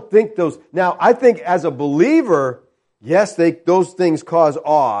 I don't think those... Now, I think as a believer, yes, those things cause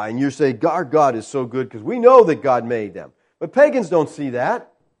awe, and you say, our God is so good because we know that God made them. But pagans don't see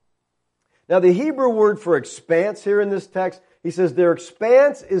that. Now, the Hebrew word for expanse here in this text, he says their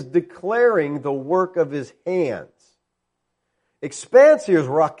expanse is declaring the work of his hands. Expanse here is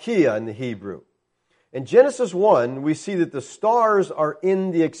rakia in the Hebrew. In Genesis 1, we see that the stars are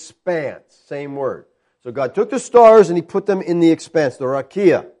in the expanse. Same word. So God took the stars and he put them in the expanse, the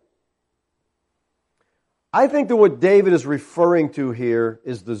rakia. I think that what David is referring to here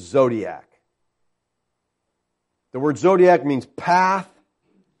is the zodiac. The word zodiac means path.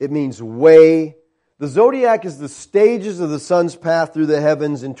 It means way. The zodiac is the stages of the sun's path through the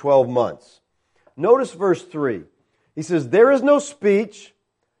heavens in 12 months. Notice verse 3. He says, there is no speech,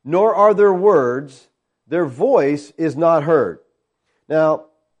 nor are there words. Their voice is not heard. Now,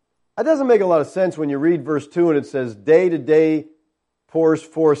 that doesn't make a lot of sense when you read verse 2 and it says, day to day pours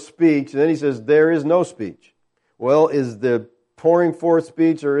forth speech. And then he says, there is no speech. Well, is the pouring forth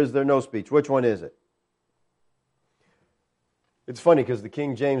speech or is there no speech? Which one is it? It's funny because the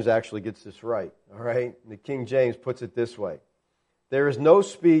King James actually gets this right, all right? The King James puts it this way. There is no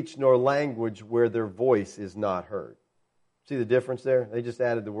speech nor language where their voice is not heard. See the difference there? They just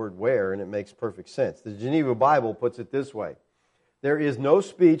added the word where, and it makes perfect sense. The Geneva Bible puts it this way. There is no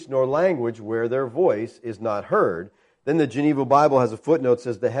speech nor language where their voice is not heard. Then the Geneva Bible has a footnote that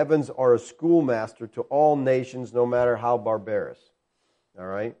says, the heavens are a schoolmaster to all nations, no matter how barbarous. All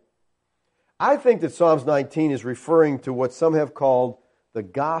right? I think that Psalms 19 is referring to what some have called the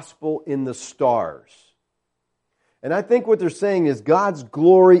gospel in the stars. And I think what they're saying is God's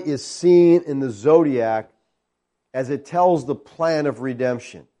glory is seen in the zodiac as it tells the plan of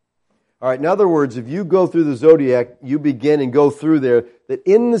redemption. All right, in other words, if you go through the zodiac, you begin and go through there, that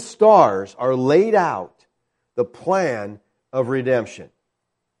in the stars are laid out the plan of redemption.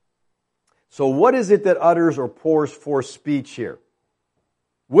 So what is it that utters or pours forth speech here?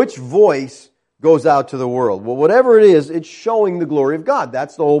 Which voice goes out to the world? Well, whatever it is, it's showing the glory of God.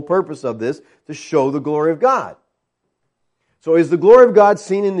 That's the whole purpose of this, to show the glory of God. So is the glory of God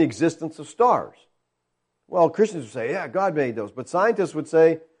seen in the existence of stars? Well, Christians would say, yeah, God made those. But scientists would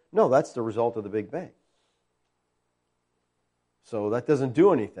say, no, that's the result of the Big Bang. So that doesn't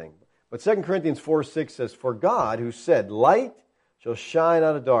do anything. But 2 Corinthians 4:6 says, for God, who said, light shall shine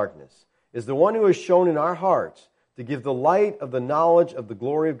out of darkness, is the one who has shown in our hearts to give the light of the knowledge of the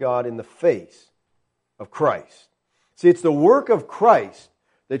glory of God in the face of Christ. See, it's the work of Christ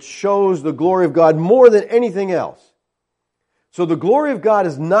that shows the glory of God more than anything else. So the glory of God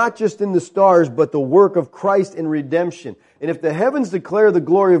is not just in the stars, but the work of Christ in redemption. And if the heavens declare the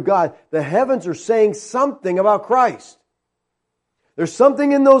glory of God, the heavens are saying something about Christ. There's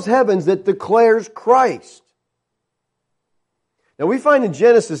something in those heavens that declares Christ. Now we find in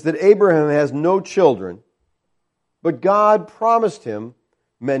Genesis that Abraham has no children, but God promised him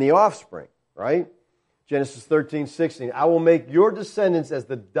many offspring, right? Genesis 13:16, I will make your descendants as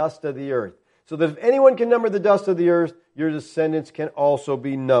the dust of the earth, so that if anyone can number the dust of the earth, your descendants can also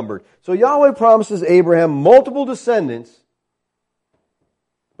be numbered. So Yahweh promises Abraham multiple descendants,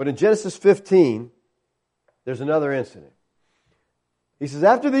 but in Genesis 15, there's another incident. He says,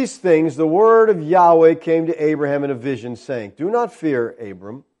 after these things, the word of Yahweh came to Abraham in a vision, saying, do not fear,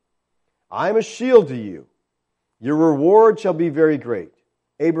 Abram. I am a shield to you. Your reward shall be very great.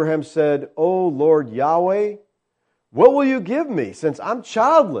 Abraham said, O Lord Yahweh, what will you give me, since I'm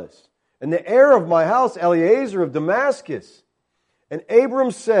childless, and the heir of my house, Eliezer of Damascus? And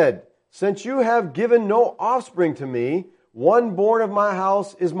Abram said, since you have given no offspring to me, one born of my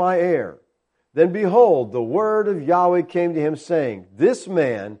house is my heir. Then behold, the word of Yahweh came to him, saying, this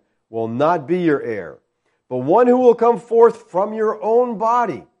man will not be your heir, but one who will come forth from your own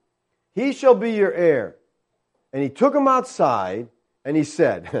body. He shall be your heir. And he took him outside, and he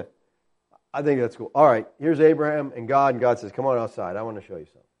said, I think that's cool. All right, here's Abraham and God says, come on outside. I want to show you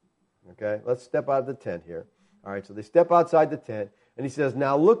something. Okay, let's step out of the tent here. All right, so they step outside the tent, and he says,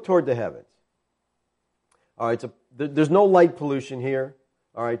 now look toward the heavens. All right, so there's no light pollution here.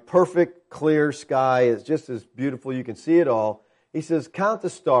 All right, perfect, clear sky. It's just as beautiful. You can see it all. He says, count the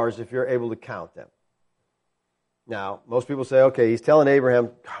stars if you're able to count them. Now, most people say, okay, he's telling Abraham,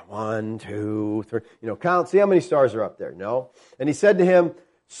 1, 2, 3, count, see how many stars are up there. No. And he said to him,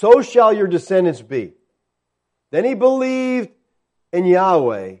 so shall your descendants be. Then he believed in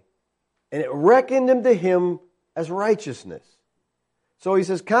Yahweh, and it reckoned him to him as righteousness. So he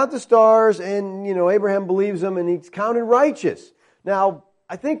says, count the stars, and, Abraham believes him, and he's counted righteous. Now,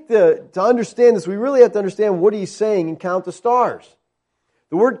 I think to understand this, we really have to understand what he's saying in count the stars.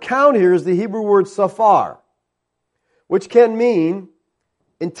 The word count here is the Hebrew word safar, which can mean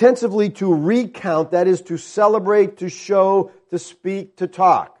intensively to recount, that is to celebrate, to show, to speak, to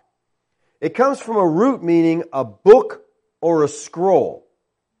talk. It comes from a root meaning a book or a scroll.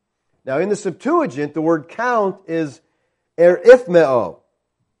 Now in the Septuagint, the word count is erithmeo,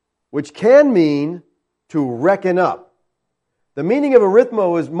 which can mean to reckon up. The meaning of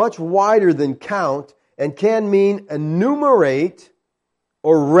arithmo is much wider than count and can mean enumerate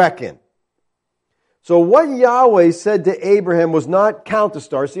or reckon. So what Yahweh said to Abraham was not count the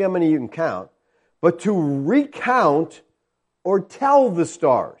stars, see how many you can count, but to recount or tell the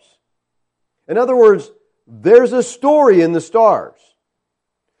stars. In other words, there's a story in the stars.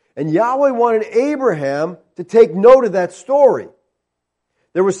 And Yahweh wanted Abraham to take note of that story.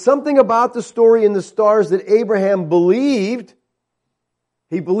 There was something about the story in the stars that Abraham believed.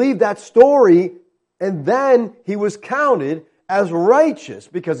 He believed that story, and then he was counted as righteous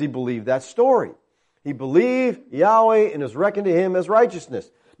because he believed that story. He believed Yahweh and it was reckoned to him as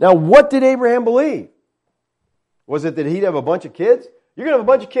righteousness. Now, what did Abraham believe? Was it that he'd have a bunch of kids? You're going to have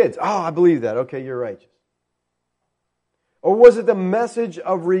a bunch of kids. Oh, I believe that. Okay, you're righteous. Or was it the message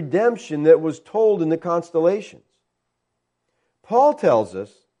of redemption that was told in the constellations? Paul tells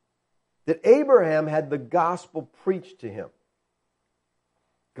us that Abraham had the gospel preached to him.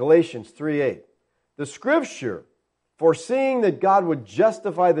 Galatians 3:8. The Scripture, foreseeing that God would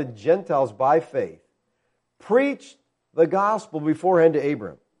justify the Gentiles by faith, preached the gospel beforehand to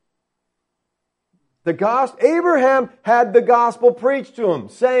Abram. Abraham had the gospel preached to him,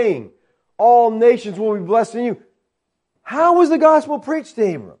 saying, all nations will be blessed in you. How was the gospel preached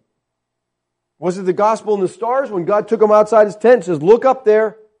to Abram? Was it the gospel in the stars when God took him outside his tent and says, look up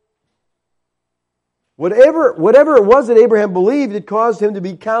there? Whatever it was that Abraham believed, it caused him to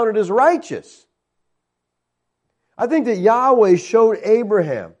be counted as righteous. I think that Yahweh showed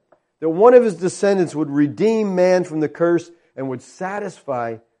Abraham that one of his descendants would redeem man from the curse and would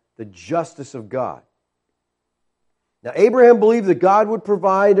satisfy the justice of God. Now, Abraham believed that God would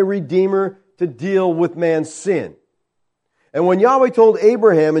provide a redeemer to deal with man's sin. And when Yahweh told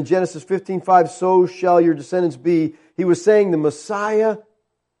Abraham in Genesis 15:5, so shall your descendants be, he was saying the Messiah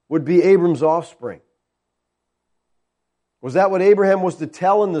would be Abram's offspring. Was that what Abraham was to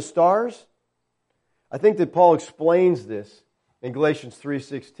tell in the stars? I think that Paul explains this in Galatians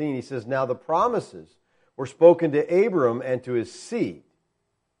 3:16. He says, now the promises were spoken to Abram and to his seed.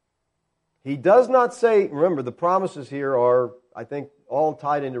 He does not say, remember, the promises here are, I think, all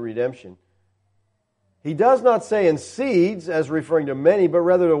tied into redemption. He does not say in seeds, as referring to many, but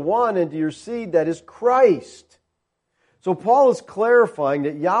rather to one, and to your seed, that is Christ. So Paul is clarifying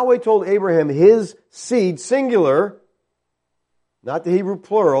that Yahweh told Abraham his seed, singular, not the Hebrew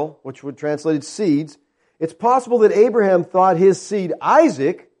plural, which would translate seeds. It's possible that Abraham thought his seed,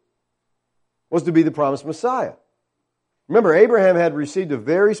 Isaac, was to be the promised Messiah. Remember, Abraham had received a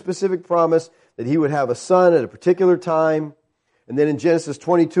very specific promise that he would have a son at a particular time. And then in Genesis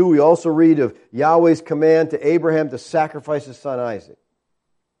 22, we also read of Yahweh's command to Abraham to sacrifice his son Isaac.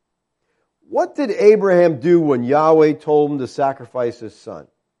 What did Abraham do when Yahweh told him to sacrifice his son?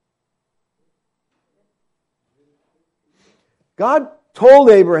 God told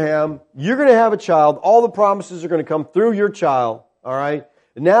Abraham, you're going to have a child. All the promises are going to come through your child. All right?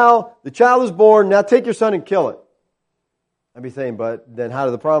 And now the child is born. Now take your son and kill it. I'd be saying, but then how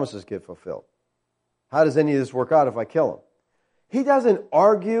do the promises get fulfilled? How does any of this work out if I kill him? He doesn't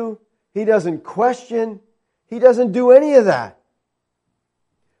argue. He doesn't question. He doesn't do any of that.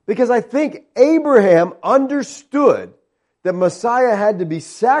 Because I think Abraham understood that Messiah had to be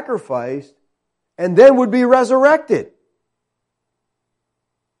sacrificed and then would be resurrected.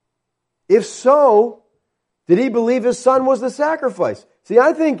 If so, did he believe his son was the sacrifice? See,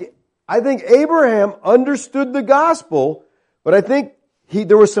 I think Abraham understood the gospel, but I think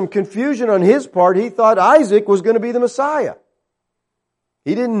there was some confusion on his part. He thought Isaac was going to be the Messiah.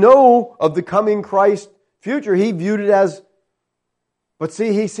 He didn't know of the coming Christ future. He viewed it as, but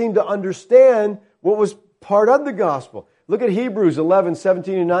see, he seemed to understand what was part of the gospel. Look at Hebrews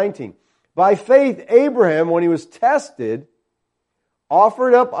 11:17 and 19. By faith, Abraham, when he was tested,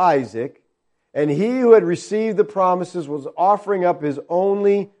 offered up Isaac, and he who had received the promises was offering up his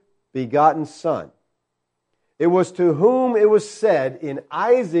only begotten son. It was to whom it was said, in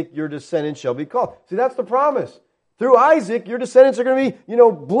Isaac your descendants shall be called. See, that's the promise. Through Isaac, your descendants are going to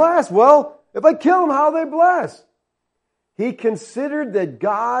be, blessed. Well, if I kill them, how are they blessed? He considered that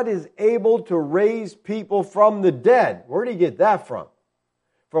God is able to raise people from the dead. Where did he get that from?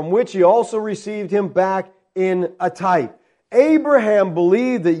 From which he also received him back in a type. Abraham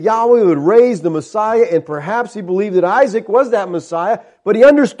believed that Yahweh would raise the Messiah, and perhaps he believed that Isaac was that Messiah, but he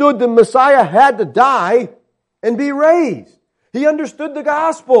understood the Messiah had to die and be raised. He understood the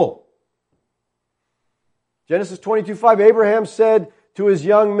gospel. Genesis 22:5, Abraham said to his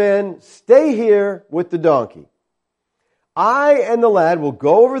young men, stay here with the donkey. I and the lad will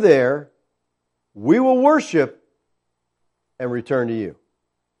go over there, we will worship, and return to you.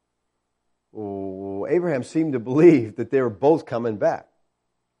 Oh, Abraham seemed to believe that they were both coming back.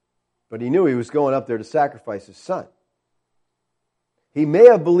 But he knew he was going up there to sacrifice his son. He may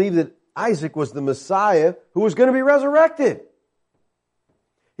have believed that Isaac was the Messiah who was going to be resurrected.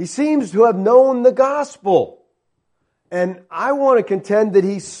 He seems to have known the gospel. And I want to contend that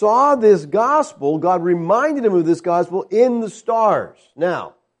he saw this gospel, God reminded him of this gospel in the stars.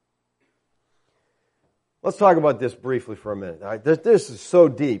 Now, let's talk about this briefly for a minute. All right? This is so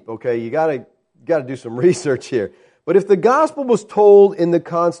deep, okay? You got to do some research here. But if the gospel was told in the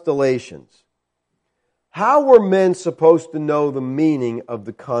constellations, how were men supposed to know the meaning of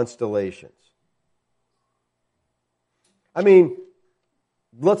the constellations? I mean,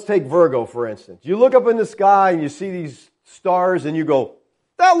 let's take Virgo, for instance. You look up in the sky and you see these stars and you go,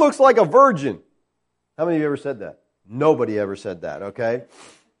 that looks like a virgin. How many of you ever said that? Nobody ever said that, okay?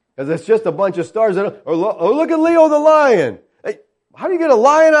 Because it's just a bunch of stars. Or look at Leo the lion. Hey, how do you get a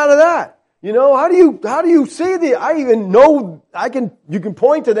lion out of that? You know, how do you see you can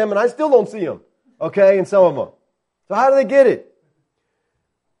point to them and I still don't see them. Okay, in some of them. So how do they get it?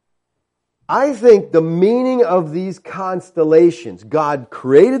 I think the meaning of these constellations, God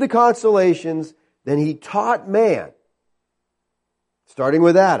created the constellations, then He taught man. Starting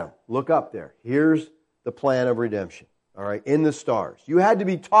with Adam. Look up there. Here's the plan of redemption. All right, in the stars. You had to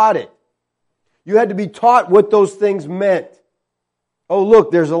be taught it. You had to be taught what those things meant. Oh,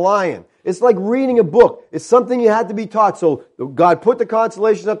 look, there's a lion. It's like reading a book. It's something you had to be taught. So God put the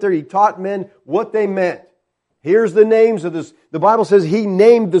constellations up there. He taught men what they meant. Here's the names of this. The Bible says He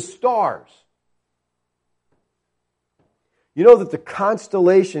named the stars. You know that the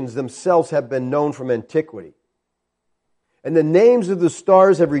constellations themselves have been known from antiquity. And the names of the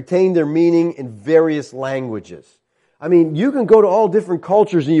stars have retained their meaning in various languages. I mean, you can go to all different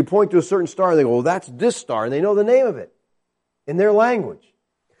cultures and you point to a certain star and they go, well, that's this star. And they know the name of it in their language.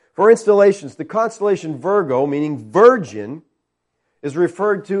 For installations, the constellation Virgo, meaning virgin, is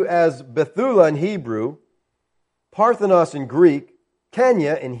referred to as Bethula in Hebrew, Parthenos in Greek,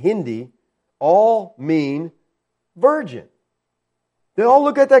 Kenya in Hindi, all mean virgin. They all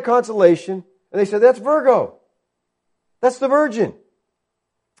look at that constellation and they say, that's Virgo. That's the virgin.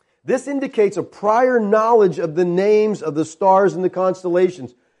 This indicates a prior knowledge of the names of the stars and the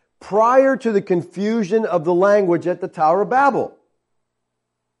constellations prior to the confusion of the language at the Tower of Babel.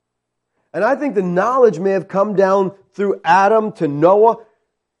 And I think the knowledge may have come down through Adam to Noah.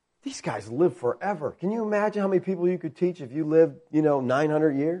 These guys live forever. Can you imagine how many people you could teach if you lived,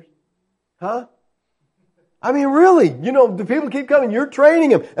 900 years? Huh? I mean, really, the people keep coming. You're training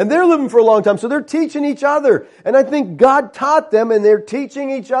them, and they're living for a long time, so they're teaching each other. And I think God taught them, and they're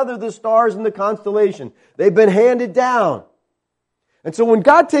teaching each other the stars and the constellation. They've been handed down. And so when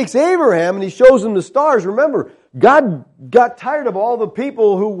God takes Abraham and He shows him the stars, remember, God got tired of all the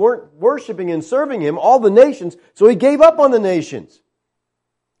people who weren't worshiping and serving Him, all the nations, so He gave up on the nations.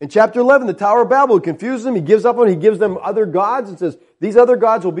 In chapter 11, the Tower of Babel confuses them. He gives up on it. He gives them other gods and says, these other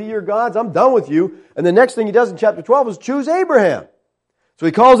gods will be your gods. I'm done with you. And the next thing He does in chapter 12 is choose Abraham. So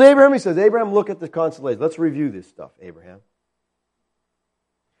He calls Abraham. He says, Abraham, look at the constellations. Let's review this stuff, Abraham.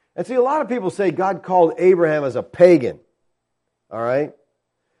 And see, a lot of people say God called Abraham as a pagan. All right?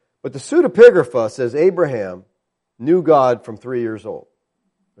 But the pseudepigrapha says Abraham knew God from 3 years old,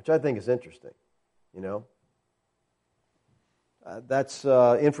 which I think is interesting, That's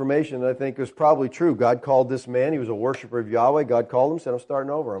information that I think is probably true. God called this man. He was a worshiper of Yahweh. God called him, said, I'm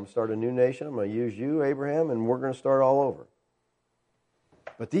starting over. I'm going to start a new nation. I'm going to use you, Abraham, and we're going to start all over.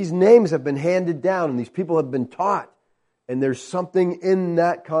 But these names have been handed down, and these people have been taught. And there's something in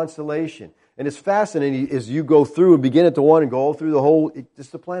that constellation. And it's fascinating as you go through and begin at the one and go through the whole, it's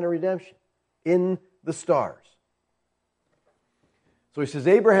the plan of redemption in the stars. So He says,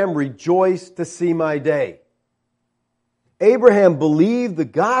 Abraham rejoiced to see my day. Abraham believed the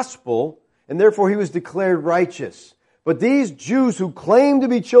gospel, and therefore he was declared righteous. But these Jews who claim to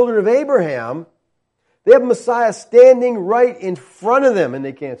be children of Abraham, they have Messiah standing right in front of them, and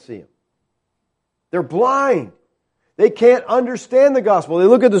they can't see Him. They're blind. They can't understand the gospel. They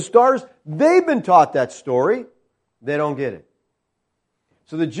look at the stars. They've been taught that story. They don't get it.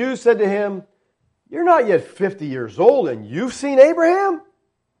 So the Jews said to him, you're not yet 50 years old, and you've seen Abraham?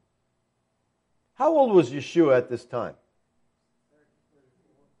 How old was Yeshua at this time?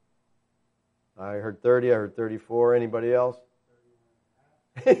 I heard 30, I heard 34. Anybody else?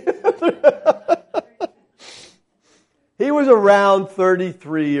 He was around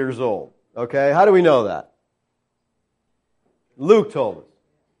 33 years old. Okay, how do we know that? Luke told us.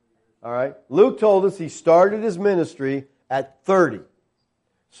 All right, Luke told us he started his ministry at 30.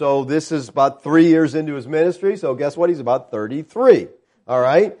 So this is about 3 years into his ministry. So guess what? He's about 33. All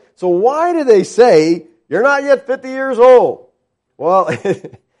right, so why do they say you're not yet 50 years old? Well,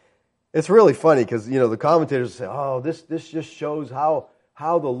 it's really funny because, the commentators say, oh, this just shows how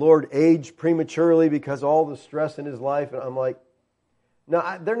the Lord aged prematurely because of all the stress in His life. And I'm like,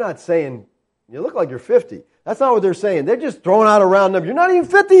 no, they're not saying, you look like you're 50. That's not what they're saying. They're just throwing out a round number. You're not even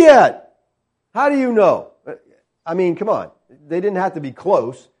 50 yet. How do you know? I mean, come on. They didn't have to be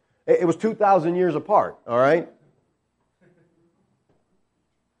close. It was 2,000 years apart, all right?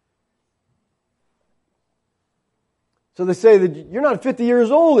 So they say that you're not 50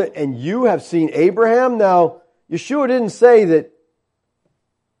 years old and you have seen Abraham. Now, Yeshua didn't say that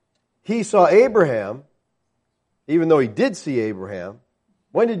He saw Abraham, even though He did see Abraham.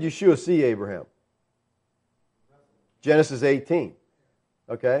 When did Yeshua see Abraham? Genesis 18.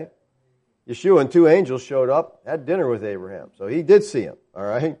 Okay? Yeshua and two angels showed up, had dinner with Abraham. So He did see him, all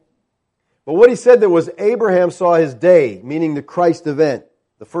right? But what He said there was Abraham saw His day, meaning the Christ event,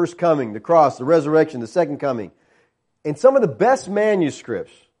 the first coming, the cross, the resurrection, the second coming. In some of the best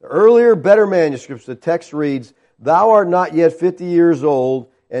manuscripts, the earlier, better manuscripts, the text reads, "Thou art not yet 50 years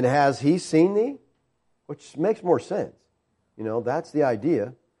old, and has he seen thee?" Which makes more sense. That's the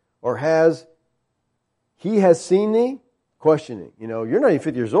idea. Or he has seen thee? Questioning. You're not even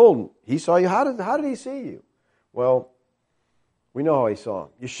 50 years old, and he saw you. How did he see you? Well, we know how he saw him.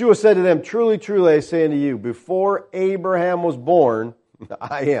 Yeshua said to them, "Truly, truly, I say unto you, before Abraham was born,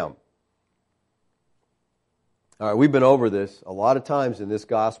 I am." All right, we've been over this a lot of times in this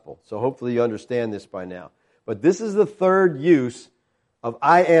gospel, so hopefully you understand this by now. But this is the third use of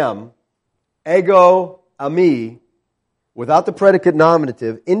I am, ego, ami, without the predicate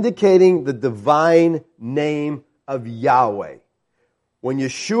nominative, indicating the divine name of Yahweh. When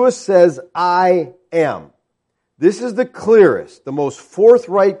Yeshua says, "I am," this is the clearest, the most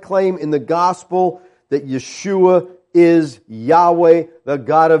forthright claim in the gospel that Yeshua is Yahweh, the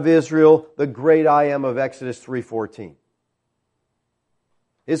God of Israel, the great I am of Exodus 3:14.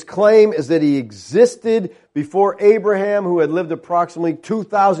 His claim is that he existed before Abraham, who had lived approximately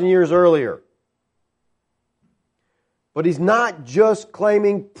 2,000 years earlier. But he's not just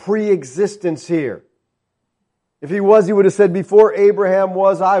claiming pre-existence here. If he was, he would have said, "Before Abraham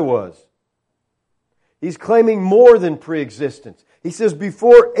was, I was." He's claiming more than pre-existence. He says,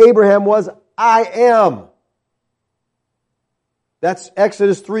 "Before Abraham was, I am." That's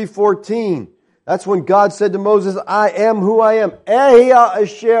Exodus 3:14. That's when God said to Moses, "I am who I am." Ehia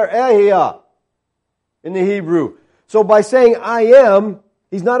asher ehia in the Hebrew. So by saying I am,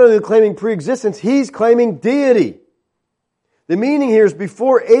 he's not only claiming pre-existence, he's claiming deity. The meaning here is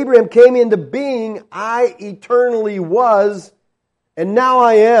before Abraham came into being, I eternally was, and now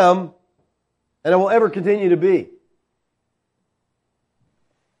I am, and I will ever continue to be.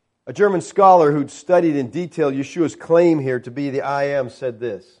 A German scholar who'd studied in detail Yeshua's claim here to be the I am said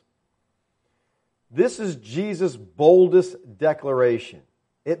this: "This is Jesus' boldest declaration.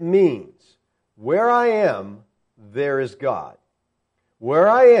 It means, where I am, there is God. Where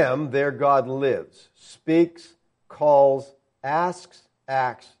I am, there God lives, speaks, calls, asks,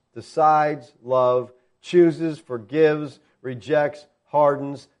 acts, decides, loves, chooses, forgives, rejects,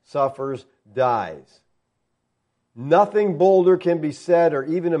 hardens, suffers, dies. Nothing bolder can be said or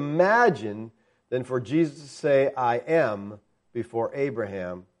even imagined than for Jesus to say, I am, before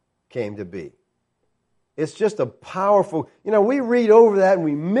Abraham came to be." It's just a powerful, we read over that and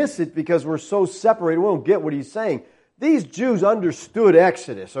we miss it because we're so separated. We don't get what he's saying. These Jews understood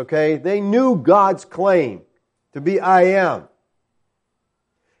Exodus, okay? They knew God's claim to be I am.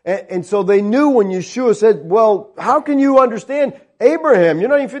 And so they knew when Yeshua said, "Well, how can you understand Abraham? You're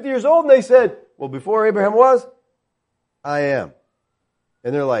not even 50 years old." And they said, "Well, before Abraham was, I am."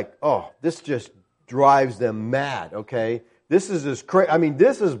 And they're like, "Oh, this just drives them mad, okay? This is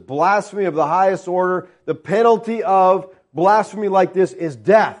this is blasphemy of the highest order. The penalty of blasphemy like this is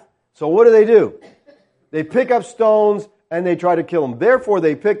death." So what do? They pick up stones and they try to kill him. Therefore,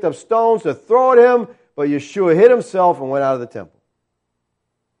 they picked up stones to throw at him, but Yeshua hid himself and went out of the temple.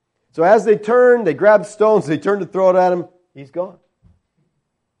 So as they turned, they grabbed stones, they turned to throw it at him. He's gone.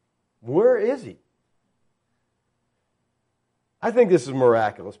 Where is he? I think this is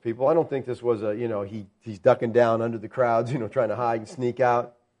miraculous, people. I don't think this was he's ducking down under the crowds, trying to hide and sneak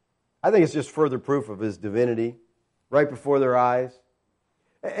out. I think it's just further proof of his divinity right before their eyes.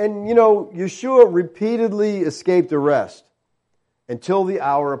 And, Yeshua repeatedly escaped arrest until the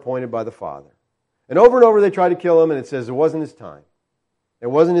hour appointed by the Father. And over they tried to kill him, and it says it wasn't his time. It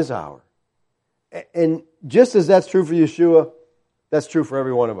wasn't his hour. And just as that's true for Yeshua, that's true for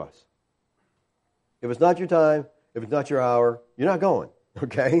every one of us. If it's not your time, if it's not your hour, you're not going,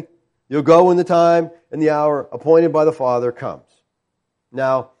 okay? You'll go when the time and the hour appointed by the Father comes.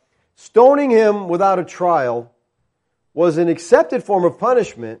 Now, stoning him without a trial was an accepted form of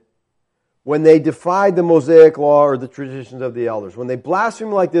punishment when they defied the Mosaic law or the traditions of the elders. When they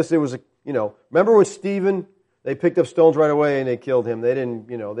blasphemed like this, it was, remember when Stephen, they picked up stones right away and they killed him. They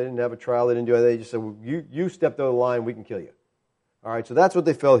didn't have a trial. They didn't do anything. They just said, well, you stepped over the line, we can kill you. All right, so that's what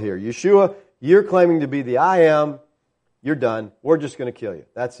they felt here. Yeshua, you're claiming to be the I am. You're done. We're just going to kill you.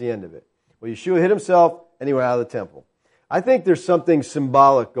 That's the end of it. Well, Yeshua hit himself and he went out of the temple. I think there's something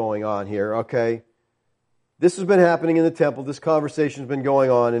symbolic going on here, okay? This has been happening in the temple. This conversation's been going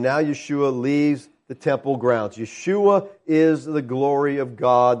on, and now Yeshua leaves the temple grounds. Yeshua is the glory of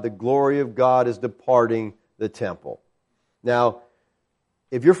God. The glory of God is departing the temple. Now,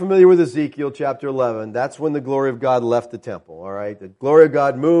 if you're familiar with Ezekiel chapter 11, that's when the glory of God left the temple, all right? The glory of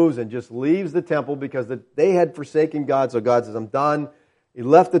God moves and just leaves the temple because they had forsaken God, so God says, I'm done. He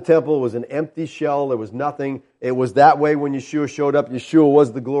left the temple. It was an empty shell. There was nothing. It was that way when Yeshua showed up. Yeshua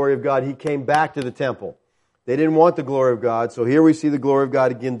was the glory of God. He came back to the temple. They didn't want the glory of God, so here we see the glory of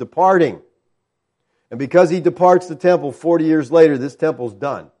God again departing. And because He departs the temple 40 years later, this temple's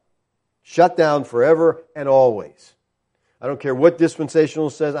done. Shut down forever and always. I don't care what dispensational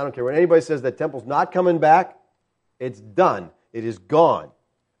says. I don't care what anybody says. That temple's not coming back. It's done. It is gone.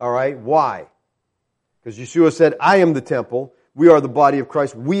 All right? Why? Because Yeshua said, I am the temple. We are the body of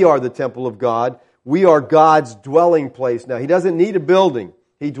Christ. We are the temple of God. We are God's dwelling place. Now, He doesn't need a building.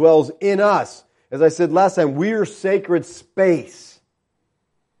 He dwells in us. As I said last time, we're sacred space.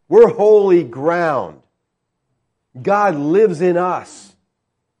 We're holy ground. God lives in us.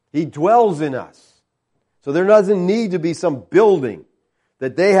 He dwells in us. So there doesn't need to be some building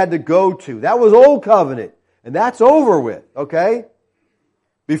that they had to go to. That was Old Covenant, and that's over with, okay?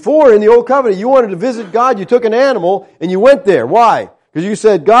 Before, in the Old Covenant, you wanted to visit God, you took an animal, and you went there. Why? Because you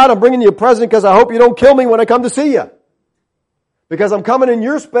said, God, I'm bringing you a present because I hope you don't kill me when I come to see you. Because I'm coming in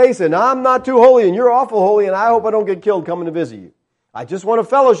your space, and I'm not too holy, and you're awful holy, and I hope I don't get killed coming to visit you. I just want to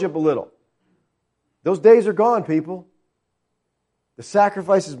fellowship a little. Those days are gone, people. The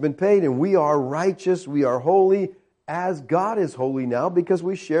sacrifice has been paid, and we are righteous, we are holy, as God is holy now, because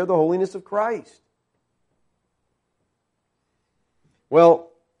we share the holiness of Christ. Well,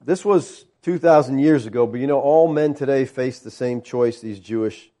 this was 2,000 years ago, but all men today face the same choice these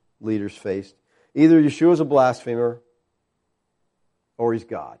Jewish leaders faced. Either Yeshua is a blasphemer or he's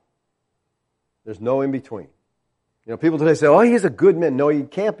God. There's no in between. People today say, oh, he's a good man. No, he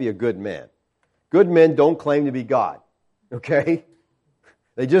can't be a good man. Good men don't claim to be God. Okay?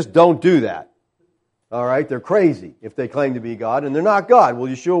 They just don't do that. All right? They're crazy if they claim to be God, and they're not God. Well,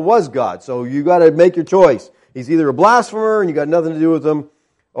 Yeshua was God, so you got to make your choice. He's either a blasphemer and you got nothing to do with him,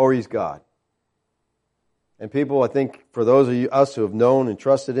 or he's God. And people, I think, for those of us who have known and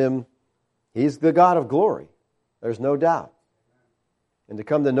trusted Him, He's the God of glory. There's no doubt. And to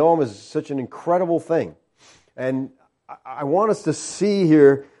come to know Him is such an incredible thing. And I want us to see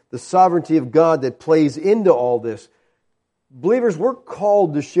here the sovereignty of God that plays into all this. Believers, we're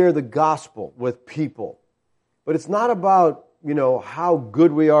called to share the gospel with people. But it's not about, how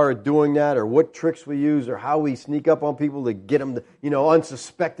good we are at doing that, or what tricks we use, or how we sneak up on people to get them to,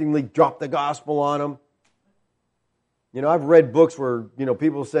 unsuspectingly drop the gospel on them. I've read books where,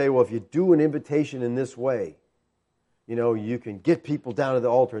 people say, well, if you do an invitation in this way, you can get people down to the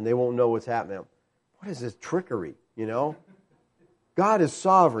altar and they won't know what's happening. What is this trickery, God is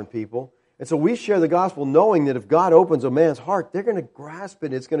sovereign, people. And so we share the gospel knowing that if God opens a man's heart, they're going to grasp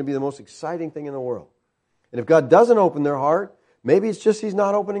it. It's going to be the most exciting thing in the world. And if God doesn't open their heart, maybe it's just He's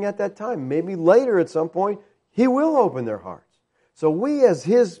not opening at that time. Maybe later at some point, He will open their hearts. So we as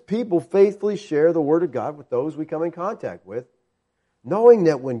His people faithfully share the Word of God with those we come in contact with, knowing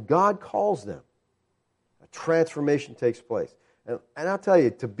that when God calls them, a transformation takes place. And I'll tell you,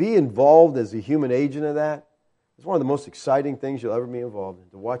 to be involved as a human agent of that is one of the most exciting things you'll ever be involved in,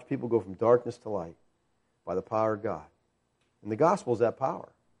 to watch people go from darkness to light by the power of God. And the gospel is that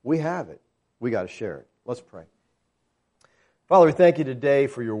power. We have it. We got to share it. Let's pray. Father, we thank You today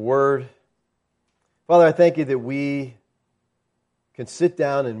for Your Word. Father, I thank You that we can sit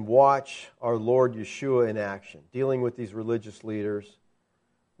down and watch our Lord Yeshua in action, dealing with these religious leaders.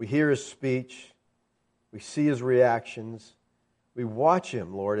 We hear His speech. We see His reactions. We watch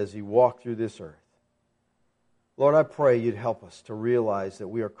Him, Lord, as He walked through this earth. Lord, I pray You'd help us to realize that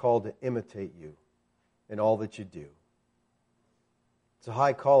we are called to imitate You in all that You do. It's a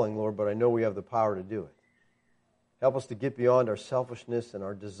high calling, Lord, but I know we have the power to do it. Help us to get beyond our selfishness and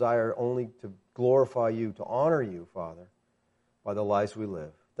our desire only to glorify You, to honor You, Father, by the lives we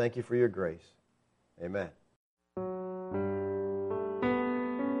live. Thank You for Your grace. Amen.